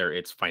 whether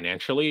it's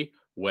financially,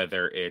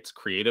 whether it's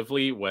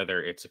creatively,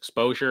 whether it's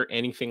exposure,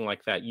 anything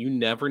like that. You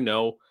never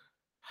know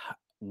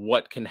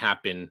what can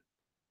happen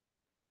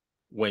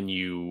when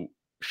you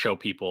show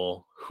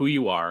people who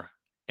you are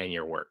and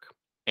your work.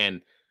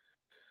 And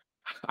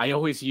I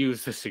always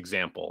use this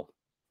example.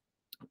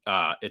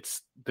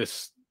 It's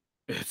this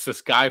it's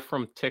this guy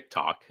from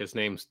TikTok. His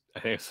name's I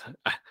think it's,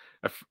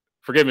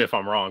 forgive me if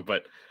I'm wrong,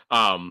 but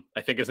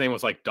I think his name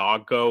was like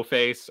Doggo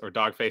Face or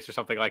Dog Face or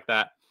something like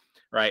that,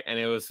 right? And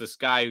it was this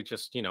guy who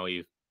just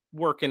he's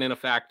working in a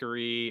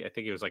factory. I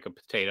think he was like a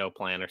potato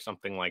plant or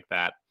something like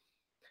that,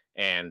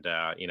 and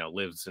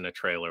lives in a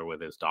trailer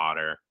with his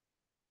daughter.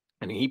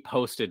 And he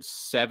posted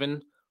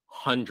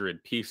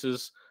 700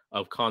 pieces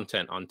of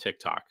content on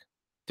TikTok.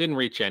 Didn't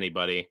reach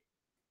anybody.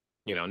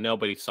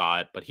 Nobody saw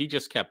it, but he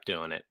just kept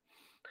doing it.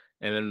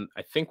 And then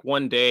I think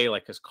one day,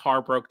 like his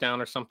car broke down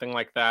or something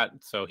like that.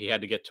 So he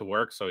had to get to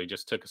work. So he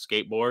just took a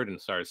skateboard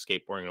and started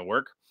skateboarding to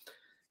work.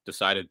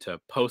 Decided to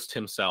post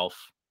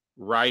himself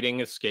riding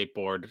his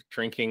skateboard,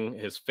 drinking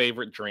his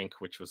favorite drink,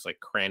 which was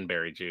like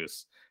cranberry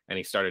juice. And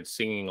he started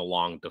singing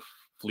along to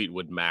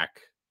Fleetwood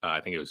Mac.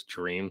 I think it was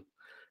Dream,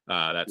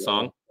 that Yeah,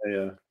 song.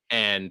 yeah.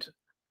 And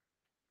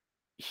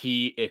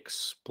he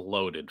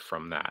exploded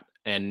from that.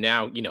 And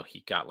now,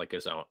 he got like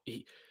his own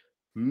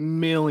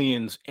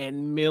millions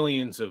and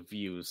millions of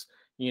views,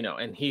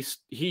 and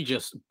he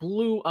just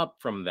blew up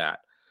from that.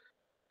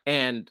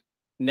 And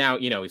now,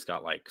 he's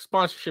got like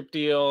sponsorship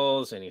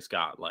deals and he's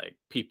got like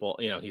people,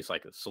 he's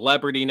like a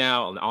celebrity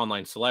now, an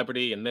online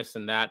celebrity and this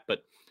and that.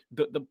 But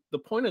the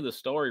point of the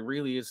story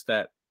really is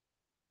that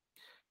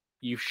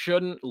you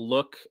shouldn't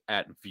look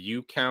at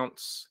view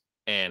counts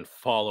and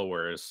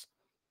followers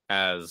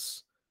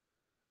as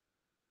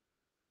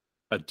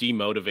a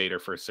demotivator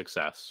for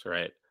success,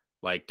 right?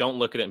 Like, don't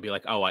look at it and be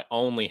like, oh, I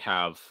only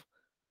have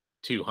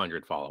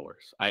 200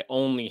 followers. I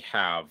only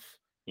have,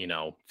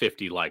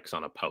 50 likes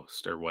on a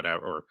post or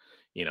whatever. Or,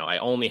 I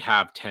only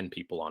have 10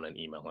 people on an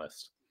email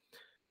list.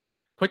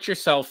 Put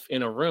yourself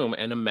in a room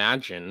and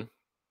imagine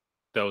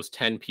those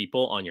 10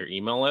 people on your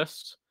email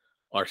list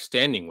are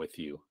standing with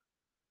you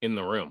in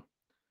the room.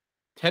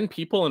 10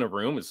 people in a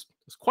room is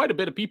quite a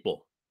bit of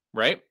people,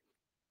 right?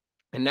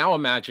 And now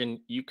imagine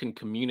you can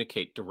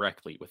communicate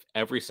directly with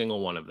every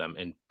single one of them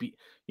and be,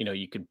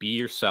 you could be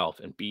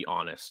yourself and be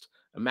honest.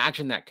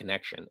 Imagine that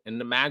connection.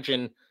 And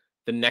imagine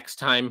the next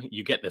time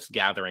you get this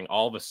gathering,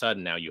 all of a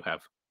sudden now you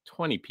have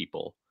 20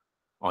 people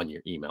on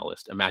your email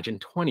list. Imagine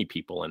 20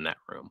 people in that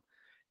room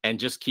and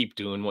just keep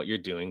doing what you're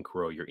doing,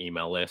 grow your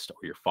email list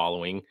or your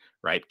following,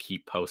 right?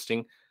 Keep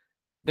posting.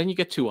 Then you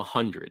get to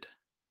 100.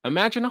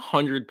 Imagine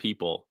 100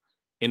 people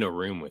in a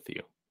room with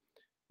you.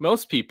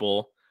 Most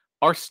people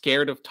are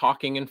scared of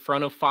talking in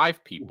front of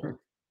 5 people,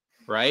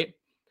 right?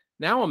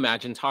 Now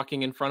imagine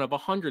talking in front of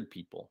 100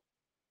 people.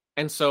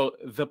 And so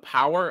the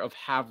power of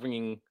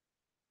having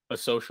a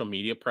social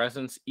media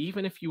presence,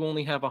 even if you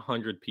only have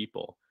 100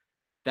 people,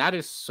 that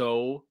is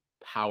so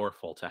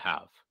powerful to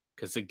have.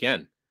 Because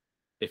again,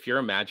 if you're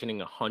imagining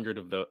 100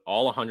 of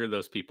all 100 of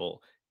those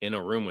people in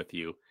a room with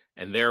you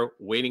and they're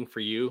waiting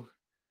for you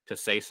to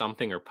say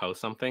something or post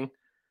something,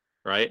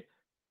 right?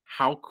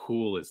 How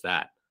cool is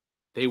that?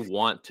 They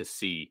want to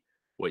see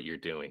what you're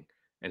doing.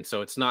 And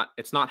so it's not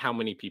how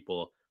many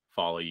people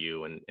follow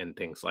you and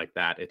things like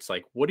that. It's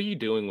like, what are you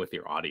doing with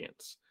your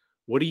audience?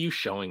 What are you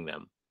showing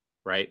them?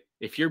 Right?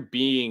 If you're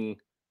being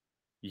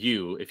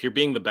if you're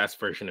being the best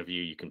version of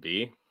you can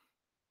be,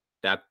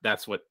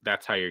 that's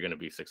how you're going to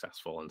be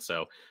successful. And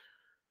so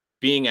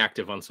being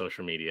active on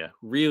social media,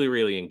 really,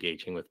 really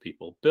engaging with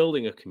people,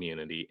 building a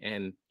community.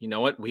 And you know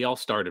what? We all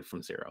started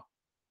from zero.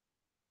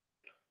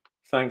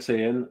 Thanks,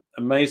 Ian.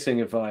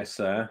 Amazing advice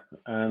there,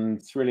 and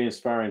it's really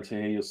inspiring to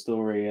hear your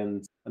story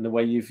and the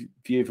way you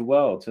view the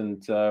world.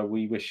 And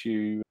we wish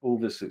you all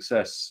the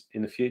success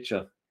in the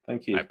future.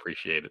 Thank I you.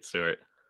 appreciate it, Stuart.